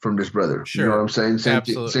advice from this brother. Sure. You know what I'm saying?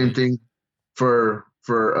 Same thing for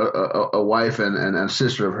a wife and a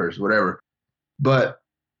sister of hers, whatever. But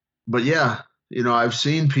yeah, I've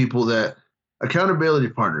seen people that accountability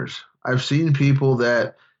partners. I've seen people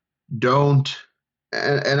that don't,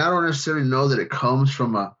 and I don't necessarily know that it comes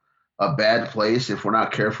from a bad place. If we're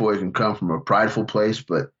not careful, it can come from a prideful place.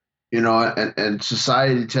 But and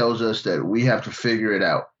society tells us that we have to figure it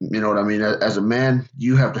out. You know what I mean? As a man,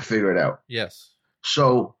 you have to figure it out. Yes.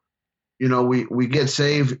 So, we get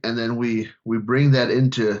saved, and then we bring that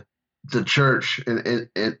into the church in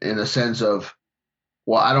a sense of,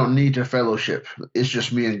 well, I don't need to fellowship. It's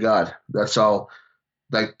just me and God. That's all.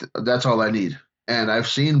 That's all I need. And I've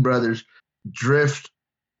seen brothers drift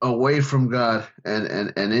away from God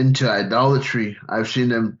and into idolatry. I've seen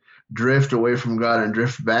them drift away from God and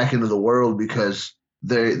drift back into the world because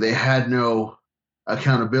they had no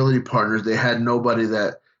accountability partners. They had nobody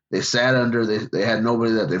that they sat under. They had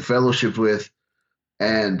nobody that they fellowshiped with.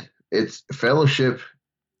 And it's fellowship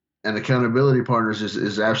and accountability partners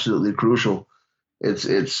is absolutely crucial. It's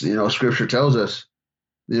Scripture tells us,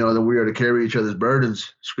 that we are to carry each other's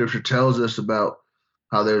burdens. Scripture tells us about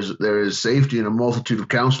how there is safety in a multitude of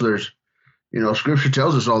counselors. Scripture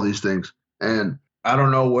tells us all these things. And I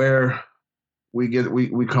don't know where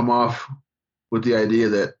we come off with the idea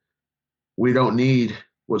that we don't need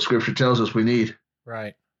what Scripture tells us we need.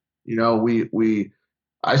 Right. We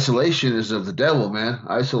isolation is of the devil, man.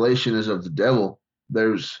 Isolation is of the devil.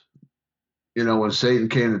 There's, when Satan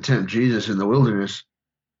came to tempt Jesus in the wilderness,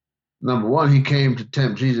 number one, he came to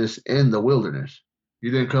tempt Jesus in the wilderness.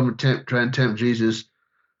 He didn't come to try and tempt Jesus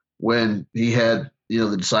when he had,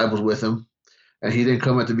 the disciples with him. And he didn't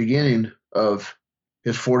come at the beginning of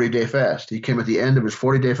his 40-day fast. He came at the end of his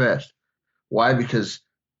 40-day fast. Why? Because,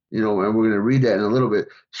 and we're going to read that in a little bit.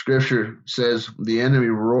 Scripture says the enemy,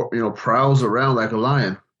 prowls around like a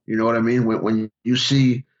lion. You know what I mean? When you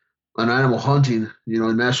see an animal hunting,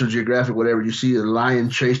 National Geographic, whatever, you see a lion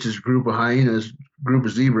chase this group of hyenas, group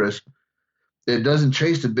of zebras. It doesn't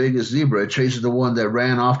chase the biggest zebra. It chases the one that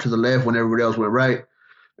ran off to the left when everybody else went right.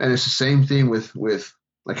 And it's the same thing with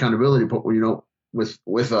accountability,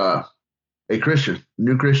 with a Christian,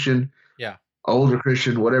 new Christian, older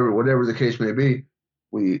Christian, whatever the case may be.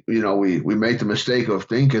 We make the mistake of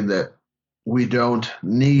thinking that we don't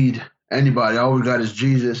need anybody. All we got is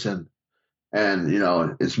Jesus, and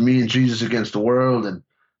it's me and Jesus against the world. And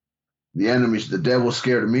the enemies, the devil's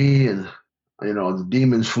scared of me, and the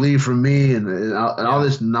demons flee from me, and all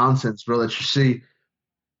this nonsense, bro, that you see.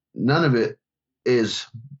 None of it is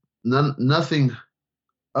nothing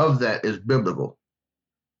of that is biblical.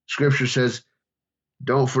 Scripture says,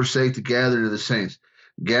 "Don't forsake to gather to the saints.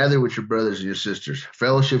 Gather with your brothers and your sisters.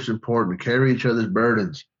 Fellowship's important. Carry each other's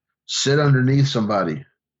burdens. Sit underneath somebody."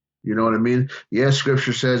 You know what I mean? Yes,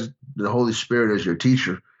 Scripture says the Holy Spirit is your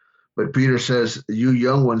teacher, but Peter says, "You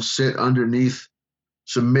young ones, sit underneath,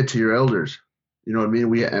 submit to your elders." You know what I mean?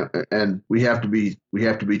 We have to be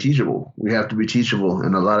teachable. We have to be teachable,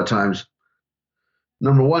 and a lot of times,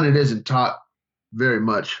 number one, it isn't taught very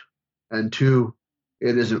much, and two,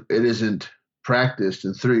 it isn't practiced,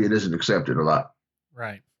 and three, it isn't accepted a lot.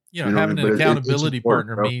 Right. Having an accountability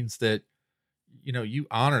partner means that you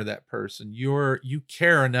honor that person. You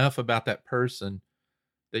care enough about that person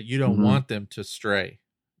that you don't want them to stray,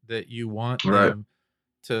 that you want them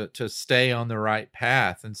to stay on the right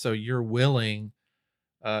path. And so you're willing,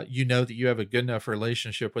 that you have a good enough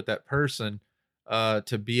relationship with that person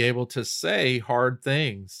to be able to say hard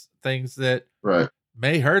things that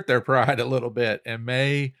may hurt their pride a little bit and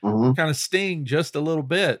may kind of sting just a little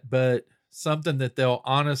bit, but something that they'll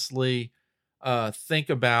honestly think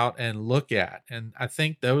about and look at. And I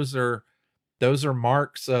think those are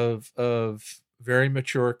marks of very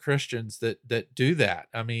mature Christians that do that.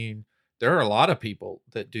 I mean, there are a lot of people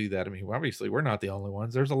that do that. I mean, obviously we're not the only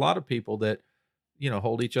ones. There's a lot of people that,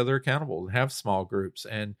 hold each other accountable and have small groups,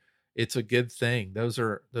 and it's a good thing. Those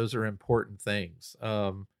are important things.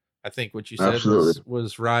 I think what you said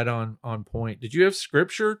was right on point. Did you have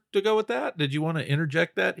scripture to go with that? Did you want to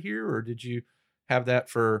interject that here, or did you have that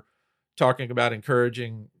for talking about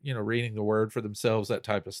encouraging, reading the word for themselves, that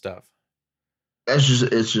type of stuff?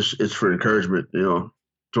 It's for encouragement, so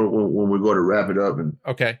when we go to wrap it up. And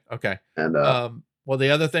okay. And well,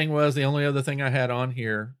 the only other thing I had on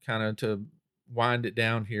here, kind of to wind it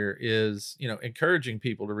down here, is encouraging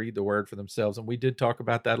people to read the word for themselves. And we did talk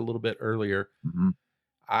about that a little bit earlier.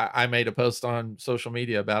 I made a post on social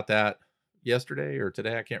media about that yesterday or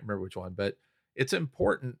today. I can't remember which one, but it's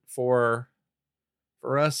important for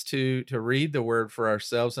us to read the word for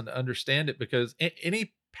ourselves and to understand it, because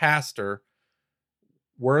any pastor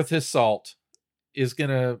worth his salt is going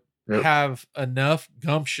to have enough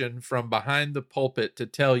gumption from behind the pulpit to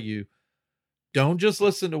tell you, don't just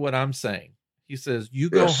listen to what I'm saying. He says, you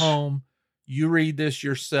go home, you read this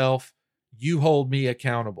yourself, you hold me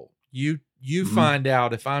accountable. You find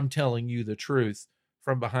out if I'm telling you the truth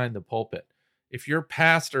from behind the pulpit. If your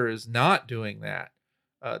pastor is not doing that,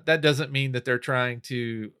 that doesn't mean that they're trying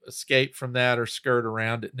to escape from that or skirt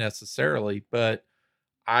around it necessarily. But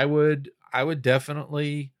I would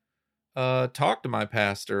definitely talk to my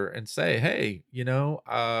pastor and say, hey,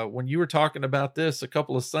 when you were talking about this a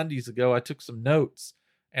couple of Sundays ago, I took some notes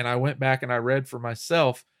and I went back and I read for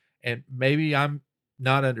myself, and maybe I'm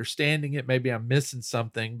not understanding it. Maybe I'm missing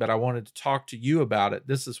something, but I wanted to talk to you about it.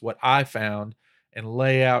 This is what I found, and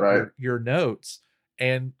lay out your notes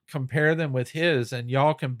and compare them with his, and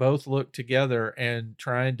y'all can both look together and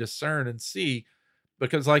try and discern and see,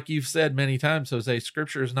 because like you've said many times, Jose,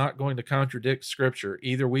 scripture is not going to contradict scripture.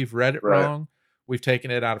 Either we've read it wrong, we've taken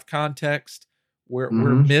it out of context, we're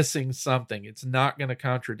missing something. It's not going to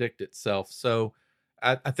contradict itself. So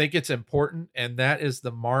I think it's important, and that is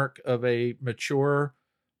the mark of a mature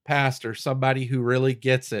pastor, somebody who really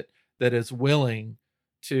gets it, that is willing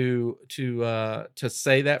to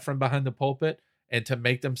say that from behind the pulpit and to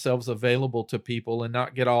make themselves available to people and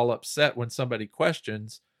not get all upset when somebody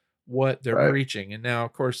questions what they're preaching. And now,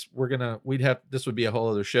 of course, this would be a whole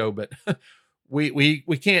other show, but we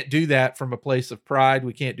can't do that from a place of pride.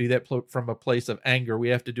 We can't do that from a place of anger. We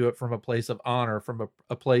have to do it from a place of honor, from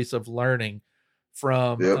a place of learning.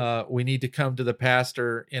 We need to come to the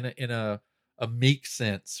pastor in a meek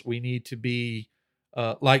sense. We need to be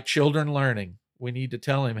like children learning. We need to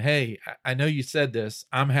tell him, hey, I know you said this.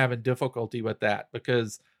 I'm having difficulty with that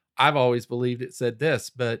because I've always believed it said this,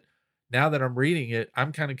 but now that I'm reading it,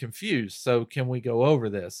 I'm kind of confused. So can we go over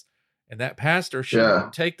this? And that pastor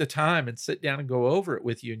should take the time and sit down and go over it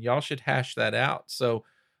with you, and y'all should hash that out. So,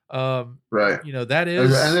 that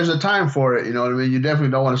is, and there's a time for it. You know what I mean? You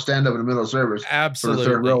definitely don't want to stand up in the middle of service, absolutely, for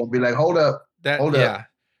the third row and be like, hold up.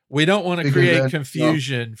 We don't want to create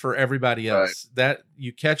confusion for everybody else. That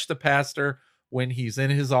you catch the pastor when he's in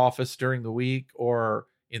his office during the week or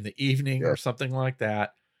in the evening or something like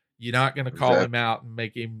that. You're not going to call him out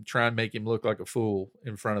and try and make him look like a fool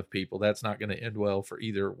in front of people. That's not going to end well for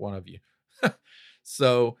either one of you.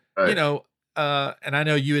 So, and I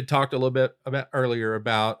know you had talked a little bit earlier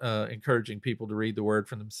about encouraging people to read the word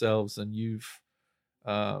for themselves, and you've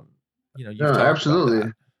you've Yeah, talked absolutely. about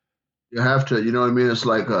that. You have to, you know what I mean? It's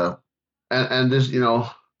like, and this,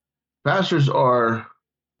 pastors are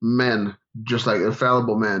men, just like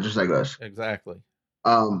fallible men, just like us. Exactly.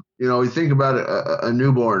 You think about a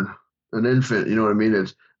newborn, an infant, you know what I mean?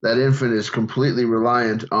 That infant is completely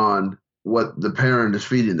reliant on what the parent is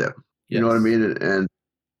feeding them. You know what I Yes. mean? And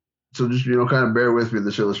so just, kind of bear with me in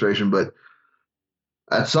this illustration, but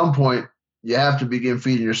at some point you have to begin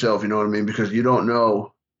feeding yourself, you know what I mean? Because you don't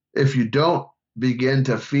know if you don't begin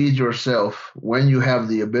to feed yourself when you have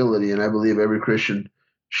the ability, and I believe every Christian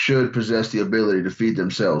should possess the ability to feed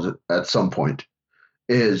themselves at some point,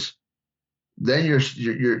 is then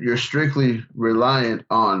you're strictly reliant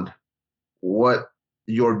on what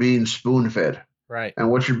you're being spoon fed. Right. And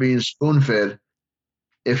what you're being spoon fed,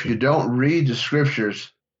 if you don't read the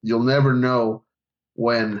scriptures, you'll never know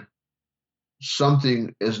when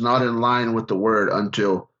something is not in line with the word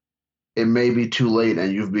until it may be too late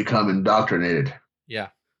and you've become indoctrinated. Yeah.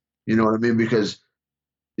 You know what I mean? Because,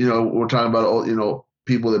 we're talking about all,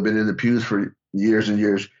 people that have been in the pews for years and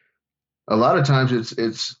years. A lot of times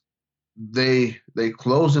it's they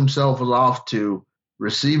close themselves off to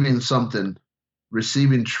receiving something,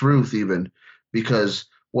 receiving truth even, because,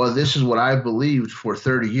 well, this is what I believed for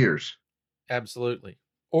 30 years. Absolutely.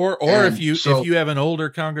 Or if you have an older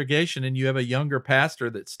congregation and you have a younger pastor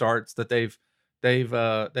that starts that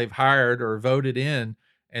they've hired or voted in,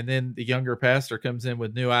 and then the younger pastor comes in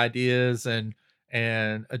with new ideas and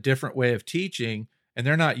a different way of teaching, and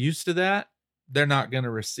they're not used to that, they're not going to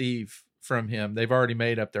receive from him. They've already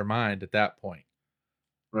made up their mind at that point.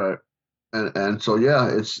 Right. And so, yeah,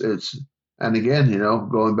 it's, and again,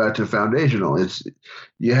 going back to foundational,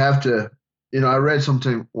 you have to, I read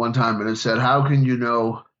something one time and it said, how can you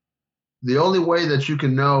know? The only way that you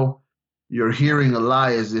can know you're hearing a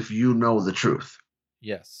lie is if you know the truth.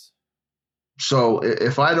 Yes. So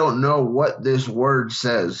if I don't know what this word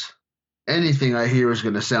says, anything I hear is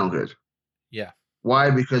going to sound good. Yeah.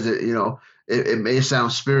 Why? Because it may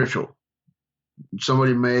sound spiritual.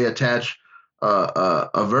 Somebody may attach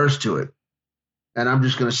a verse to it, and I'm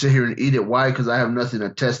just going to sit here and eat it. Why? Because I have nothing to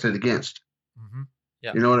test it against. Mm-hmm.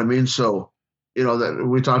 Yeah. You know what I mean? So, that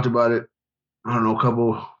we talked about it, I don't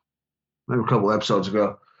know, maybe a couple episodes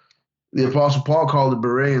ago. The Apostle Paul called the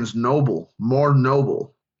Bereans noble, more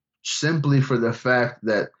noble, simply for the fact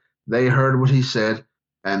that they heard what he said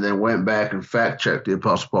and then went back and fact checked the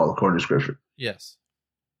Apostle Paul according to Scripture. Yes.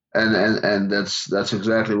 And that's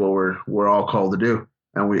exactly what we're all called to do.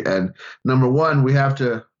 And number one, we have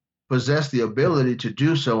to possess the ability to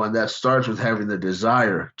do so, and that starts with having the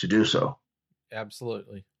desire to do so.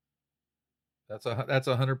 Absolutely. That's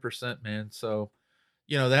 100%, man. So,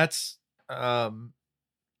 that's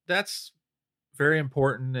very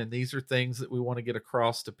important, and these are things that we want to get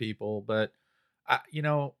across to people. But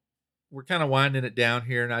we're kind of winding it down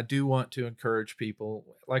here, and I do want to encourage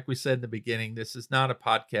people. Like we said in the beginning, this is not a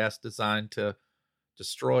podcast designed to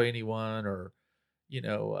destroy anyone or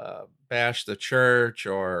bash the church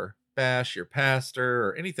or bash your pastor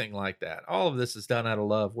or anything like that. All of this is done out of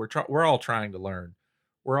love. We're all trying to learn.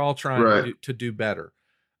 We're all trying to do better.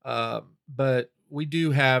 But we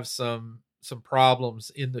do have some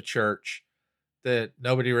problems in the church that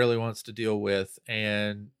nobody really wants to deal with,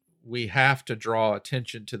 and we have to draw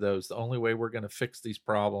attention to those. The only way we're going to fix these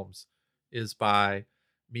problems is by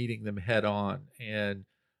meeting them head on. And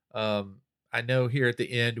I know here at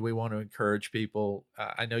the end, we want to encourage people.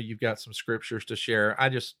 I know you've got some scriptures to share.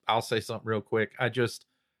 I'll say something real quick. I'm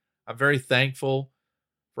very thankful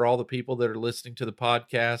for all the people that are listening to the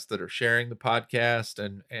podcast, that are sharing the podcast.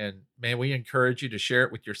 And man, we encourage you to share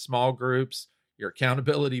it with your small groups, your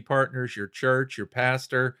accountability partners, your church, your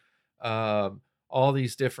pastor, all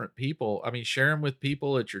these different people. I mean, share them with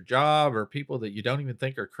people at your job or people that you don't even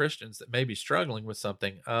think are Christians that may be struggling with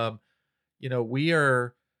something. We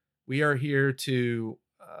are here to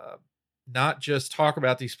not just talk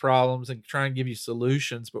about these problems and try and give you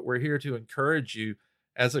solutions, but we're here to encourage you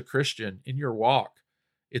as a Christian in your walk.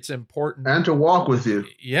 It's important. And to walk with you.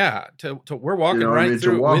 Yeah. We're walking right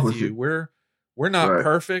through it with you. We're not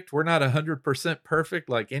perfect. We're not 100% perfect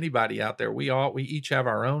like anybody out there. We each have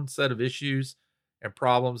our own set of issues and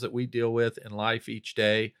problems that we deal with in life each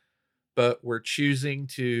day, but we're choosing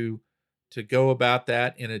to go about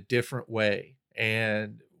that in a different way.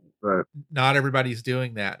 And not everybody's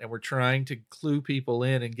doing that. And we're trying to clue people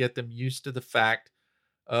in and get them used to the fact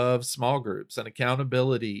of small groups and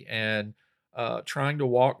accountability and trying to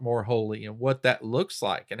walk more holy and what that looks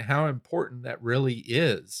like and how important that really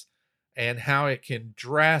is and how it can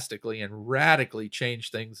drastically and radically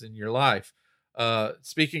change things in your life.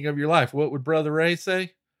 Speaking of your life, what would Brother Ray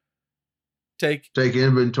say? take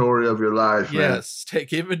inventory of your life. Yes, man.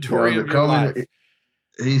 Take inventory of your life.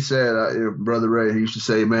 He said, Brother Ray, he used to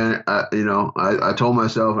say, man, I told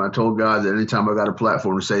myself and I told God that anytime I got a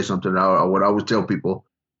platform to say something, I would always tell people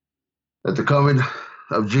that the coming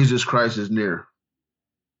of Jesus Christ is near.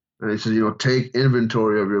 And he said, take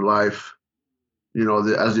inventory of your life.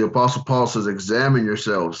 As the Apostle Paul says, examine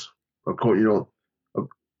yourselves, according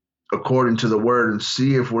to the word, and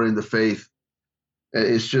see if we're in the faith. And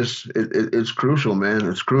it's just, it's crucial, man.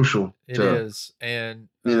 It's crucial. It is. And,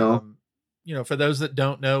 for those that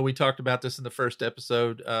don't know, we talked about this in the first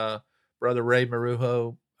episode. Brother Ray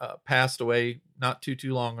Marujo passed away not too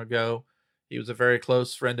long ago. He was a very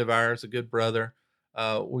close friend of ours, a good brother.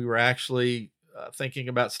 We were actually thinking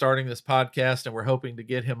about starting this podcast, and we're hoping to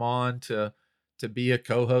get him on to be a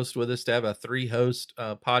co-host with us, to have a 3-host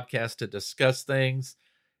podcast to discuss things.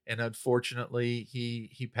 And unfortunately,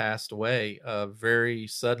 he passed away very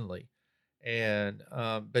suddenly. And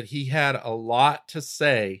but he had a lot to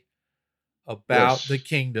say about the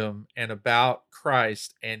kingdom and about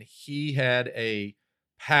Christ, and he had a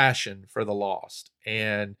passion for the lost,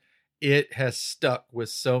 and it has stuck with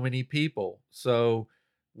so many people. So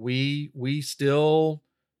we still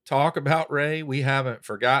talk about Ray. We haven't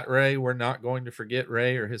forgot Ray. We're not going to forget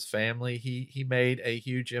Ray or his family. He made a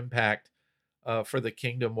huge impact for the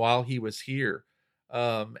kingdom while he was here.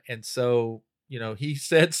 And so, he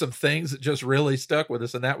said some things that just really stuck with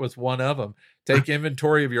us, and that was one of them. Take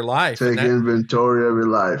inventory of your life. Take inventory of your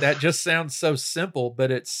life. That just sounds so simple,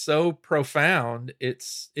 but it's so profound.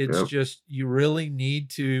 It's just, you really need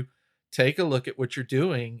to take a look at what you're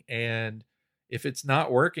doing, and if it's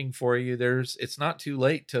not working for you, it's not too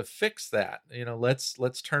late to fix that.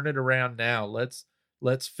 Let's turn it around now.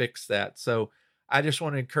 Let's fix that. So I just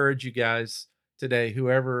want to encourage you guys today,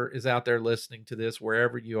 whoever is out there listening to this,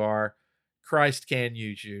 wherever you are, Christ can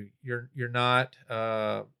use you. You're not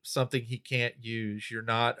something he can't use. You're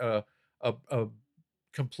not a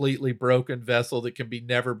completely broken vessel that can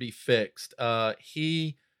never be fixed.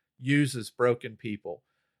 He uses broken people,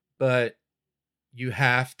 but you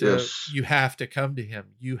have to come to him.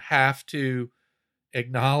 You have to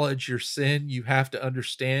acknowledge your sin. You have to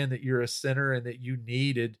understand that you're a sinner and that you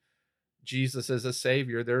needed Jesus as a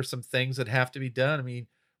savior. There are some things that have to be done. I mean,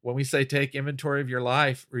 when we say take inventory of your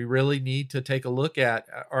life, we really need to take a look at,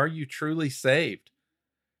 are you truly saved?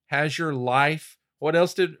 Has your life, what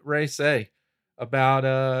else did Ray say about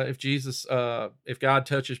if God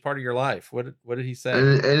touches part of your life? What did he say?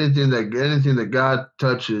 Anything that God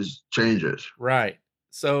touches changes. Right.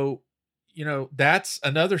 So, that's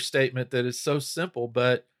another statement that is so simple,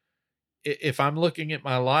 but if I'm looking at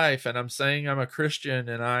my life and I'm saying I'm a Christian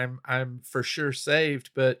and I'm for sure saved,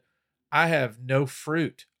 but I have no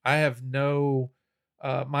fruit. I have no,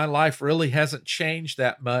 my life really hasn't changed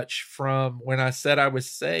that much from when I said I was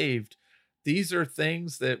saved. These are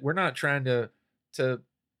things that we're not trying to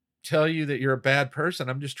tell you that you're a bad person.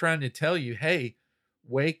 I'm just trying to tell you, hey,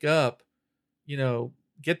 wake up,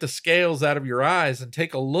 get the scales out of your eyes and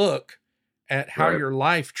take a look at how your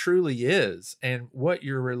life truly is and what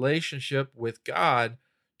your relationship with God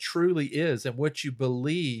truly is and what you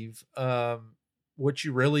believe, what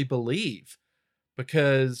you really believe,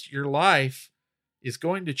 because your life is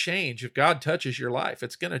going to change. If God touches your life,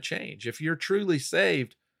 it's going to change. If you're truly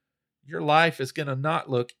saved, your life is going to not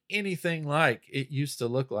look anything like it used to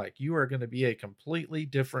look like. You are going to be a completely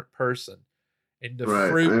different person. And the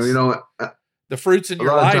fruits, the fruits in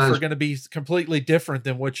your life are going to be completely different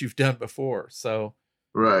than what you've done before. So,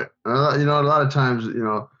 right. A lot of times,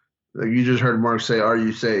 like you just heard Mark say, are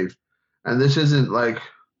you saved? And this isn't like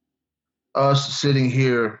us sitting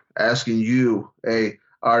here asking you, hey,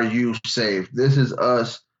 are you saved? This is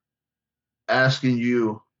us asking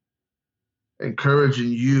you,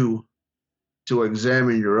 encouraging you to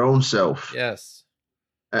examine your own self. Yes.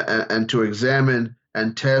 And to examine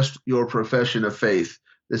and test your profession of faith.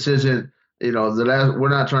 This isn't, we're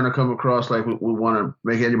not trying to come across like we want to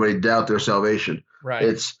make anybody doubt their salvation. Right.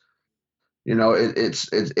 It's,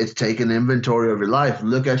 it's taking inventory of your life.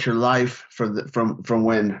 Look at your life from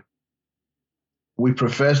when we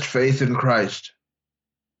professed faith in Christ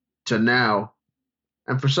to now.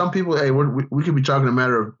 And for some people, hey, we could be talking a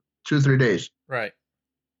matter of 2-3 days. Right.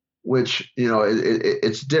 Which,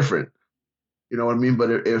 it's different. You know what I mean?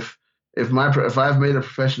 But if I've made a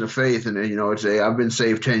profession of faith and it's I've been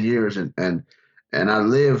saved 10 years and I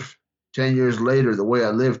live 10 years later the way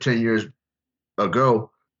I lived 10 years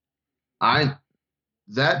ago,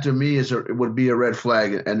 that to me it would be a red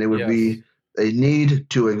flag, and it would be a need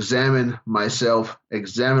to examine myself,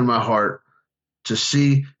 examine my heart, to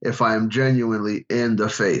see if I am genuinely in the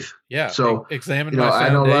faith. Yeah. So examine my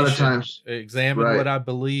foundation. I know a lot of times. Examine what I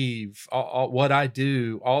believe, what I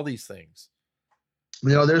do, all these things.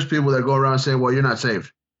 There's people that go around saying, "Well, you're not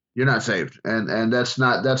saved. You're not saved," and that's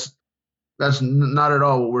not at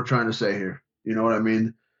all what we're trying to say here. You know what I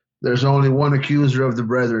mean? There's only one accuser of the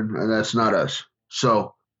brethren, and that's not us.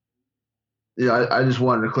 So, I just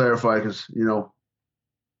wanted to clarify because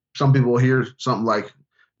some people hear something like,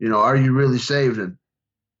 are you really saved? And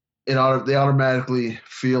they automatically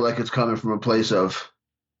feel like it's coming from a place of,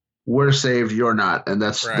 we're saved, you're not, and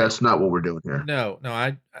that's not what we're doing here. No,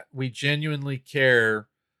 we genuinely care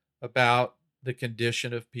about the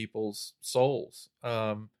condition of people's souls.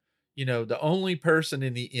 The only person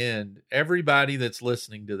in the end, everybody that's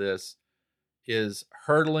listening to this is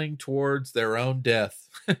hurtling towards their own death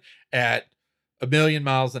at 1,000,000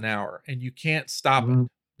 miles an hour, and you can't stop it.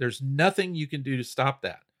 There's nothing you can do to stop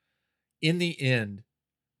that. In the end,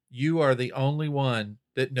 you are the only one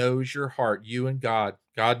that knows your heart, you and God.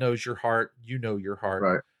 God knows your heart. You know your heart.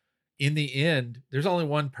 Right. In the end, there's only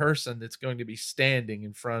one person that's going to be standing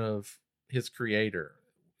in front of his creator.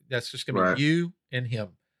 That's just going to be you and him.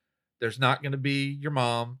 There's not going to be your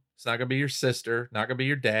mom. It's not going to be your sister, not going to be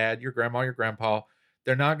your dad, your grandma, your grandpa.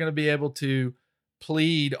 They're not going to be able to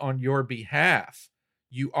plead on your behalf.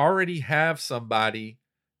 You already have somebody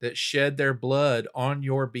that shed their blood on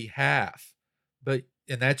your behalf, and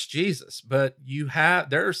that's Jesus. But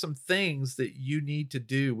there are some things that you need to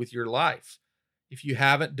do with your life. If you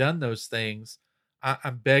haven't done those things,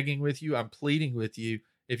 I'm begging with you, I'm pleading with you.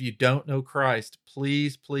 If you don't know Christ,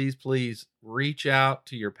 please, please, please reach out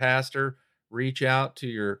to your pastor, reach out to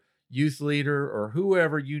your youth leader or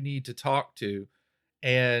whoever you need to talk to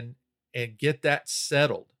and get that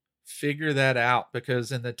settled. Figure that out,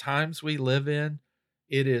 because in the times we live in,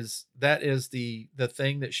 that is the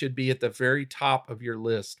thing that should be at the very top of your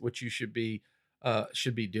list, which you should be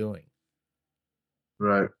doing.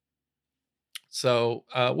 Right. So,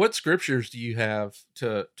 what scriptures do you have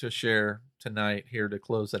to share tonight here to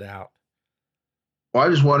close it out? Well, I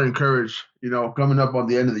just want to encourage, coming up on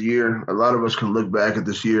the end of the year, a lot of us can look back at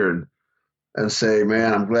this year and say,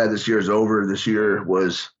 man, I'm glad this year's over. This year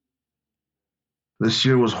was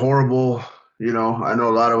horrible. I know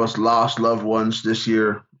a lot of us lost loved ones this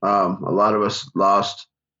year. A lot of us lost,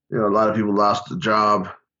 a lot of people lost a job.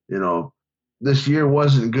 This year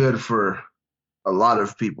wasn't good for a lot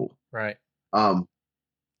of people. Right. And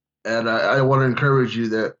I want to encourage you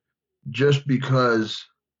that just because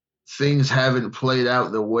things haven't played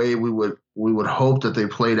out the way we would hope that they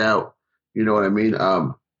played out, you know what I mean?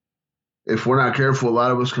 If we're not careful, a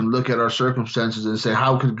lot of us can look at our circumstances and say,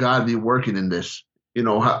 how could God be working in this?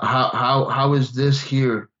 How is this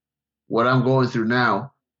here, what I'm going through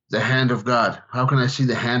now, the hand of God? How can I see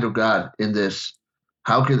the hand of God in this?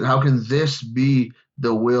 How can this be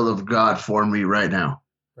the will of God for me right now?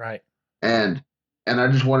 Right. And I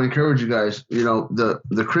just want to encourage you guys,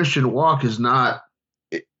 the Christian walk is not,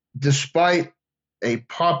 despite a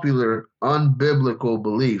popular unbiblical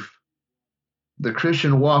belief, the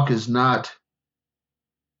Christian walk is not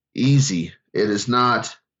easy. It is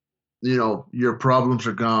not, your problems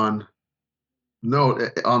are gone. No,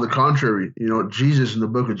 on the contrary, Jesus in the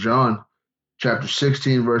book of John, chapter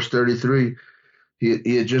 16, verse 33, he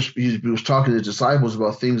was talking to his disciples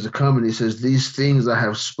about things to come, and he says, "These things I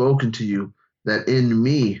have spoken to you, that in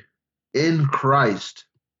me, in Christ,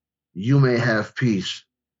 you may have peace.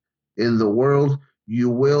 In the world you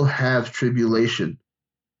will have tribulation,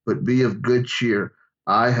 but be of good cheer.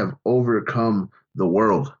 I have overcome the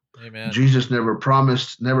world." Amen. Jesus never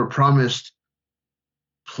promised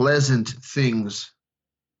pleasant things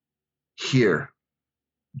here.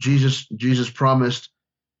 Jesus promised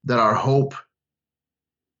that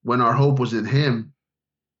when our hope was in him,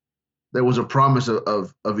 there was a promise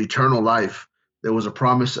of eternal life. There was a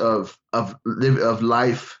promise of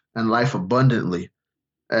life and life abundantly.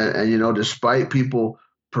 And despite people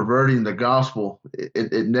perverting the gospel,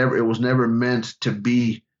 it was never meant to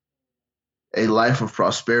be a life of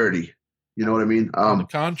prosperity. You know what I mean? On the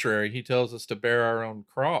contrary, he tells us to bear our own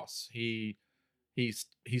cross. He's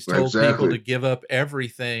told people to give up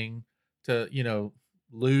everything, to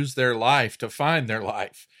lose their life to find their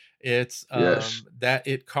life. It's that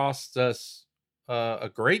it costs us a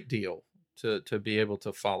great deal to be able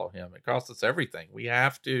to follow him. It costs us everything. We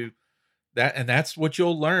have to and that's what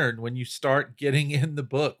you'll learn when you start getting in the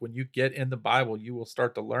book. When you get in the Bible, you will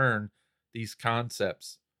start to learn these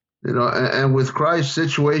concepts. And with Christ,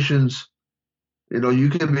 situations, you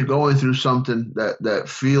can be going through something that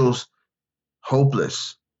feels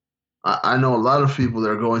hopeless. I know a lot of people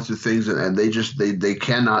that are going through things and they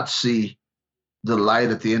cannot see the light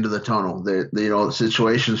at the end of the tunnel. The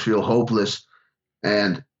situations feel hopeless,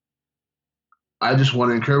 and I just want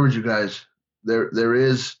to encourage you guys. There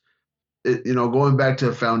is, going back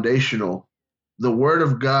to foundational, the Word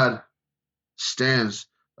of God stands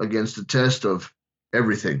against the test of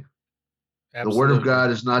everything. Absolutely. The Word of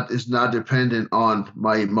God is not dependent on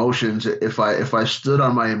my emotions. If I stood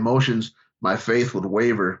on my emotions, my faith would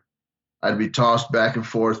waver. I'd be tossed back and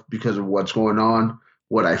forth because of what's going on,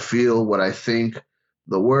 what I feel, what I think.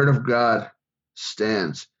 The Word of God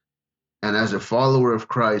stands. And as a follower of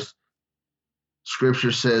Christ,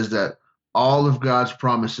 Scripture says that all of God's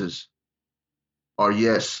promises are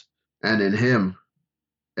yes, and in Him,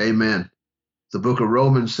 amen. The book of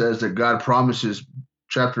Romans says that God promises,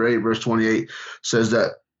 chapter 8, verse 28, says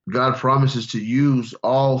that God promises to use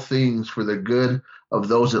all things for the good of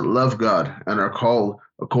those that love God and are called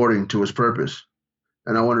according to His purpose.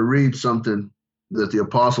 And I want to read something that the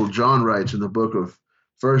Apostle John writes in the book of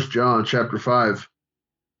 1 John, chapter 5,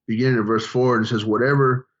 beginning in verse 4, and it says,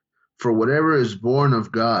 whatever is born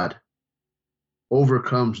of God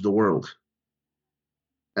overcomes the world.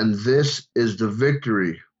 And this is the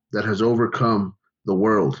victory that has overcome the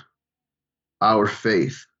world, our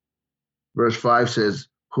faith. Verse 5 says,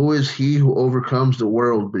 who is he who overcomes the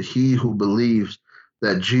world but he who believes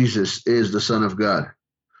that Jesus is the Son of God?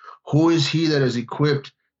 Who is he that is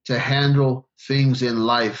equipped to handle things in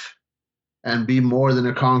life and be more than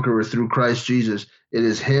a conqueror through Christ Jesus? It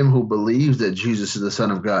is him who believes that Jesus is the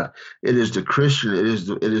Son of God. It is the Christian. It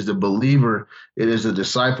is the believer. It is the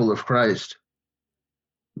disciple of Christ.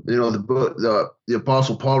 The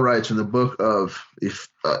Apostle Paul writes in the book of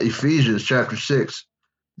Ephesians, chapter 6,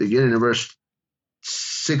 beginning in verse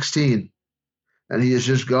 16, and he has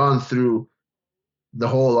just gone through the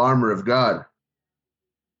whole armor of God.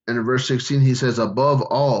 And in verse 16, he says, above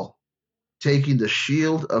all, taking the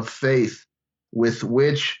shield of faith with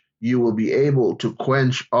which you will be able to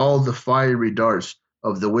quench all the fiery darts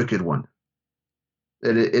of the wicked one.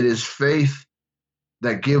 It is faith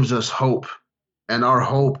that gives us hope, and our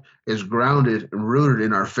hope is grounded and rooted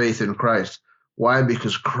in our faith in Christ. Why?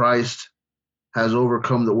 Because Christ has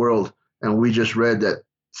overcome the world, and we just read that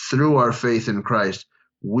through our faith in Christ,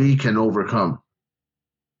 we can overcome.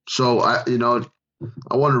 So, I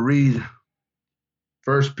want to read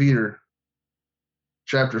 1 Peter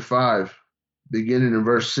chapter 5, beginning in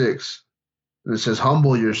verse 6. And it says,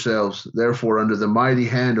 humble yourselves, therefore, under the mighty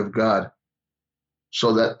hand of God,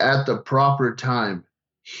 so that at the proper time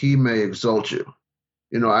he may exalt you.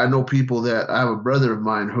 I know people that I have a brother of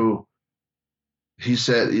mine who he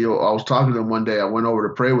said, I was talking to him one day. I went over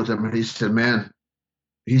to pray with him, and he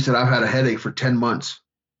said, I've had a headache for 10 months.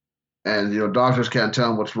 And, doctors can't tell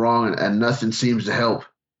him what's wrong, and nothing seems to help.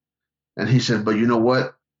 And he said, but you know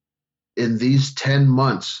what? In these 10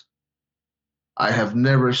 months, I have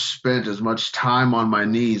never spent as much time on my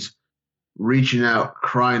knees, reaching out,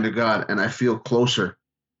 crying to God, and I feel closer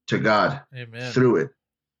to God. Amen. Through it.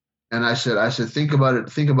 And I said, think about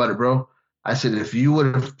it, bro. I said, if you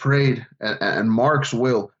would have prayed and Mark's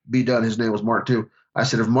will be done, his name was Mark too. I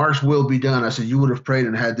said, if Mark's will be done, I said, you would have prayed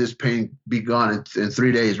and had this pain be gone in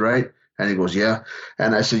 3 days, right? And he goes, yeah.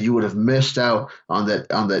 And I said, you would have missed out on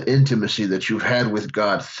that intimacy that you've had with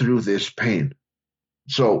God through this pain.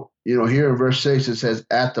 So, here in verse 6, it says,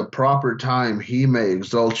 at the proper time, he may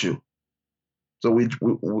exalt you. So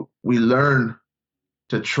we learn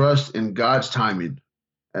to trust in God's timing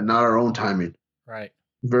and not our own timing. Right.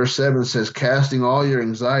 Verse 7 says, casting all your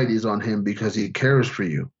anxieties on him because he cares for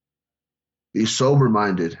you. Be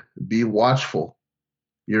sober-minded, be watchful.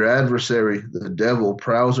 Your adversary, the devil,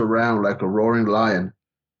 prowls around like a roaring lion,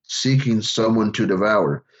 seeking someone to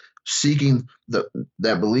devour, seeking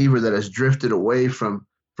that believer that has drifted away from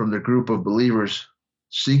the group of believers,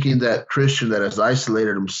 seeking that Christian that has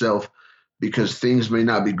isolated himself because things may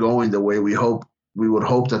not be going the way we would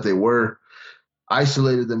hope that they were,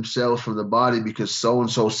 isolated themselves from the body because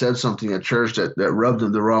so-and-so said something at church that rubbed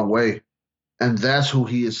them the wrong way. And that's who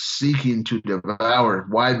he is seeking to devour.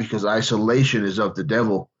 Why? Because isolation is of the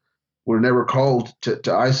devil. We're never called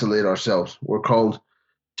to isolate ourselves. We're called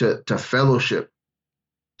to fellowship,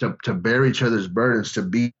 to bear each other's burdens, to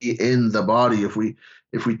be in the body. If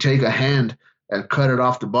we take a hand and cut it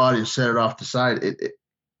off the body and set it off the side,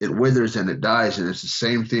 it withers and it dies. And it's the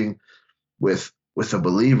same thing with a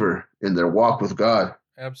believer in their walk with God.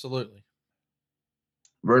 Absolutely.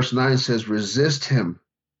 Verse 9 says, resist him,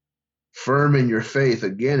 firm in your faith.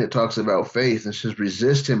 Again, it talks about faith. It says,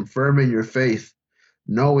 resist him, firm in your faith,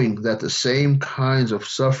 knowing that the same kinds of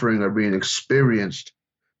suffering are being experienced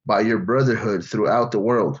by your brotherhood throughout the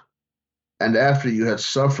world. And after you had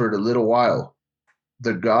suffered a little while,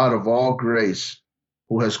 the God of all grace,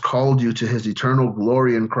 who has called you to his eternal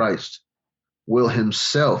glory in Christ, will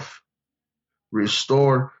himself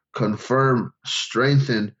restore, confirm,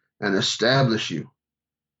 strengthen, and establish you.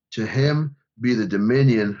 To him be the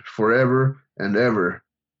dominion forever and ever.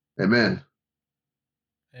 Amen.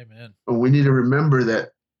 Amen. We need to remember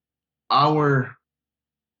that I don't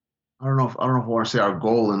know if I want to say our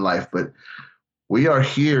goal in life, but we are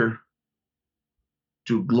here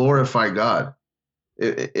to glorify God.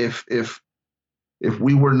 If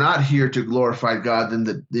we were not here to glorify God,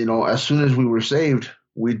 then as soon as we were saved,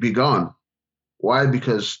 we'd be gone. Why?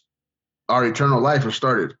 Because our eternal life has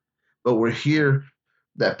started. But we're here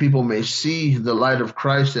that people may see the light of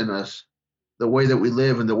Christ in us, the way that we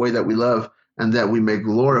live and the way that we love, and that we may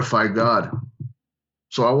glorify God.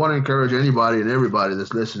 So I want to encourage anybody and everybody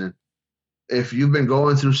that's listening. If you've been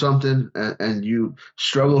going through something and you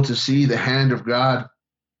struggle to see the hand of God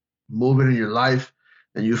moving in your life,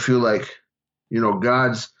 and you feel like,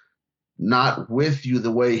 God's not with you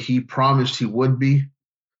the way he promised he would be,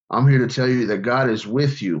 I'm here to tell you that God is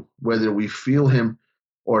with you, whether we feel him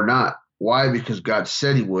or not. Why? Because God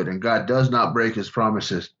said he would, and God does not break his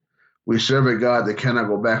promises. We serve a God that cannot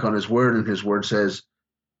go back on his word, and his word says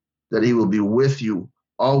that he will be with you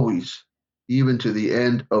always, even to the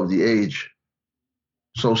end of the age.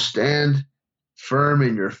 So stand firm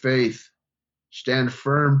in your faith. Stand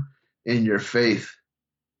firm in your faith.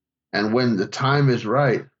 And when the time is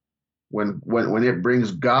right, when it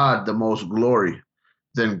brings God the most glory,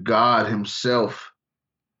 then God himself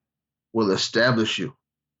will establish you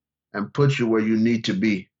and put you where you need to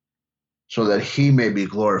be so that he may be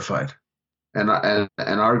glorified. And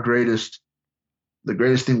the greatest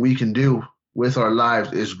thing we can do with our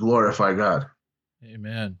lives is glorify God.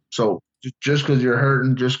 Amen. So just because you're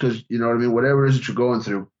hurting, just because, whatever it is that you're going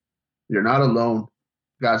through, you're not alone.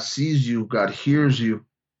 God sees you. God hears you.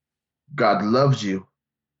 God loves you.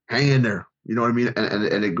 Hang in there. You know what I mean?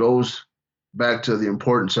 And it goes back to the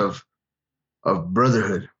importance of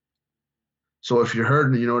brotherhood. So if you're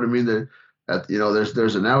hurting, you know what I mean? There's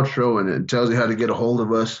an outro, and it tells you how to get a hold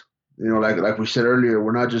of us. Like we said earlier,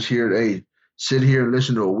 we're not just here to sit here and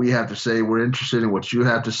listen to what we have to say. We're interested in what you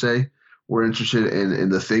have to say. We're interested in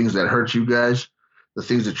the things that hurt you guys, the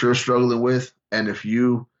things that you're struggling with. And if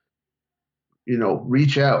you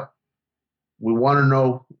reach out, we want to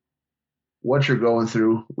know what you're going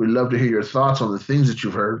through. We'd love to hear your thoughts on the things that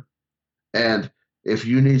you've heard. And if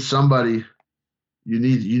you need somebody, you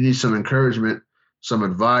need some encouragement, some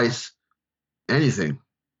advice, anything,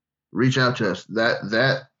 reach out to us.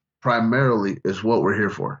 That primarily is what we're here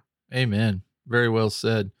for. Amen. Very well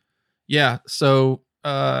said. Yeah. So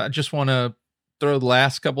I just want to throw the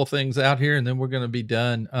last couple things out here, and then we're going to be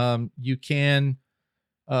done. You can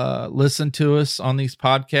listen to us on these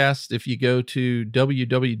podcasts if you go to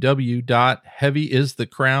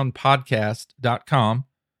www.heavyisthecrownpodcast.com.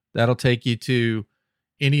 That'll take you to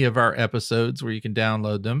any of our episodes where you can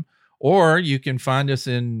download them, or you can find us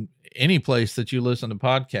in any place that you listen to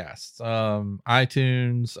podcasts,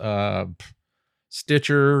 iTunes,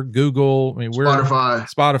 Stitcher, Google. We're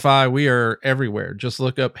Spotify. We are everywhere. Just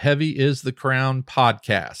look up Heavy is the Crown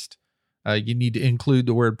Podcast. You need to include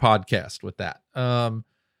the word podcast with that.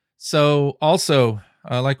 So also,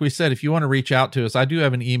 like we said, if you want to reach out to us, I do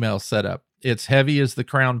have an email set up. It's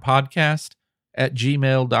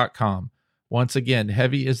heavyisthecrownpodcast@gmail.com. Once again,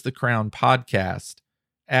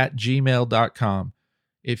 heavyisthecrownpodcast@gmail.com.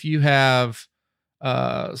 If you have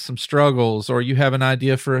some struggles, or you have an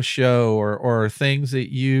idea for a show, or things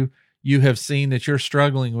that you have seen that you're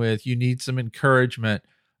struggling with, you need some encouragement,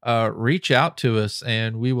 reach out to us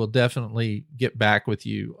and we will definitely get back with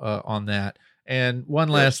you on that. And one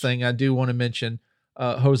last thing I do want to mention,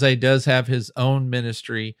 Jose does have his own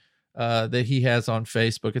ministry that he has on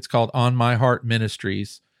Facebook. It's called On My Heart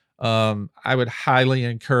Ministries. I would highly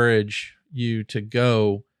encourage you to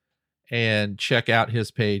go and check out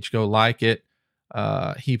his page. Go like it.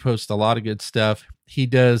 He posts a lot of good stuff. He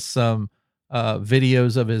does some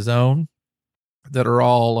videos of his own that are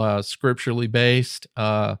all scripturally based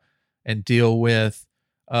and deal with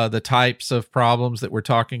the types of problems that we're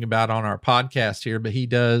talking about on our podcast here, but he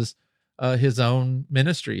does his own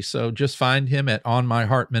ministry. So just find him at On My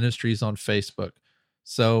Heart Ministries on Facebook.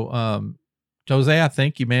 So, Jose, I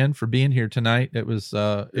thank you, man, for being here tonight. It was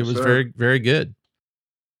very, very good.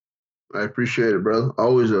 I appreciate it, brother.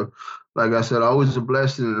 Like I said, always a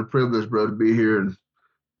blessing and a privilege, bro, to be here and,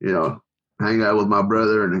 hang out with my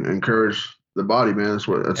brother and encourage the body, man. That's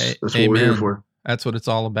what we're here for. That's what it's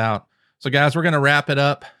all about. So guys, we're going to wrap it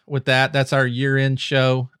up with that. That's our year-end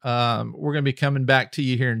show. We're going to be coming back to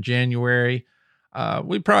you here in January.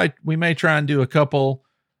 we may try and do a couple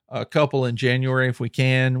in January if we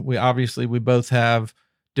can. We both have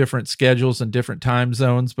different schedules and different time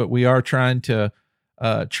zones, but we are trying to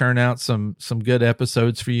churn out some good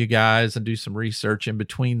episodes for you guys and do some research in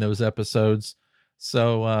between those episodes.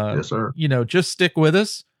 So, yes, sir. Just stick with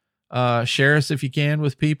us. Share us if you can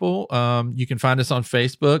with people. You can find us on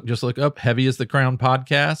Facebook. Just look up Heavy is the Crown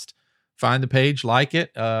Podcast. Find the page, like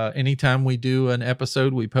it. Anytime we do an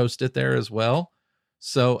episode, we post it there as well.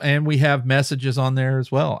 So, and we have messages on there as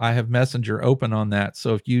well. I have Messenger open on that.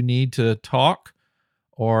 So if you need to talk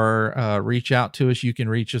or reach out to us, you can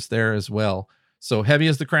reach us there as well. So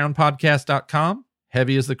heavyisthecrownpodcast.com,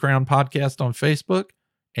 Heavy is the Crown Podcast on Facebook,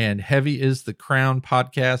 and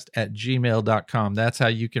heavyisthecrownpodcast@gmail.com. That's how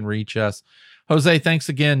you can reach us. Jose, thanks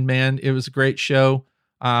again, man. It was a great show.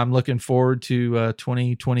 I'm looking forward to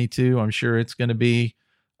 2022. I'm sure it's going to be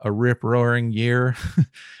a rip-roaring year.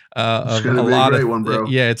 It's going to be a great one, bro.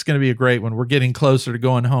 Yeah, it's going to be a great one. We're getting closer to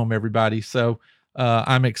going home, everybody. So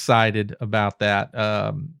I'm excited about that.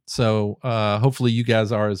 So hopefully you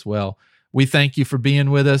guys are as well. We thank you for being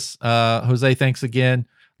with us. Jose, thanks again.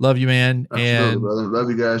 Love you, man. Absolutely, and brother. Love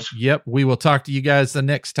you guys. Yep, we will talk to you guys the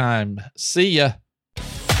next time. See ya.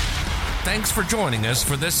 Thanks for joining us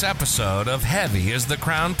for this episode of Heavy is the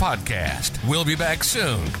Crown Podcast. We'll be back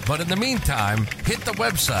soon, but in the meantime, hit the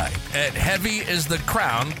website at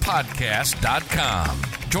heavyisthecrownpodcast.com.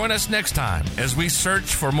 Join us next time as we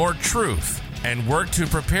search for more truth and work to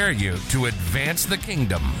prepare you to advance the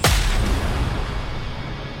kingdom.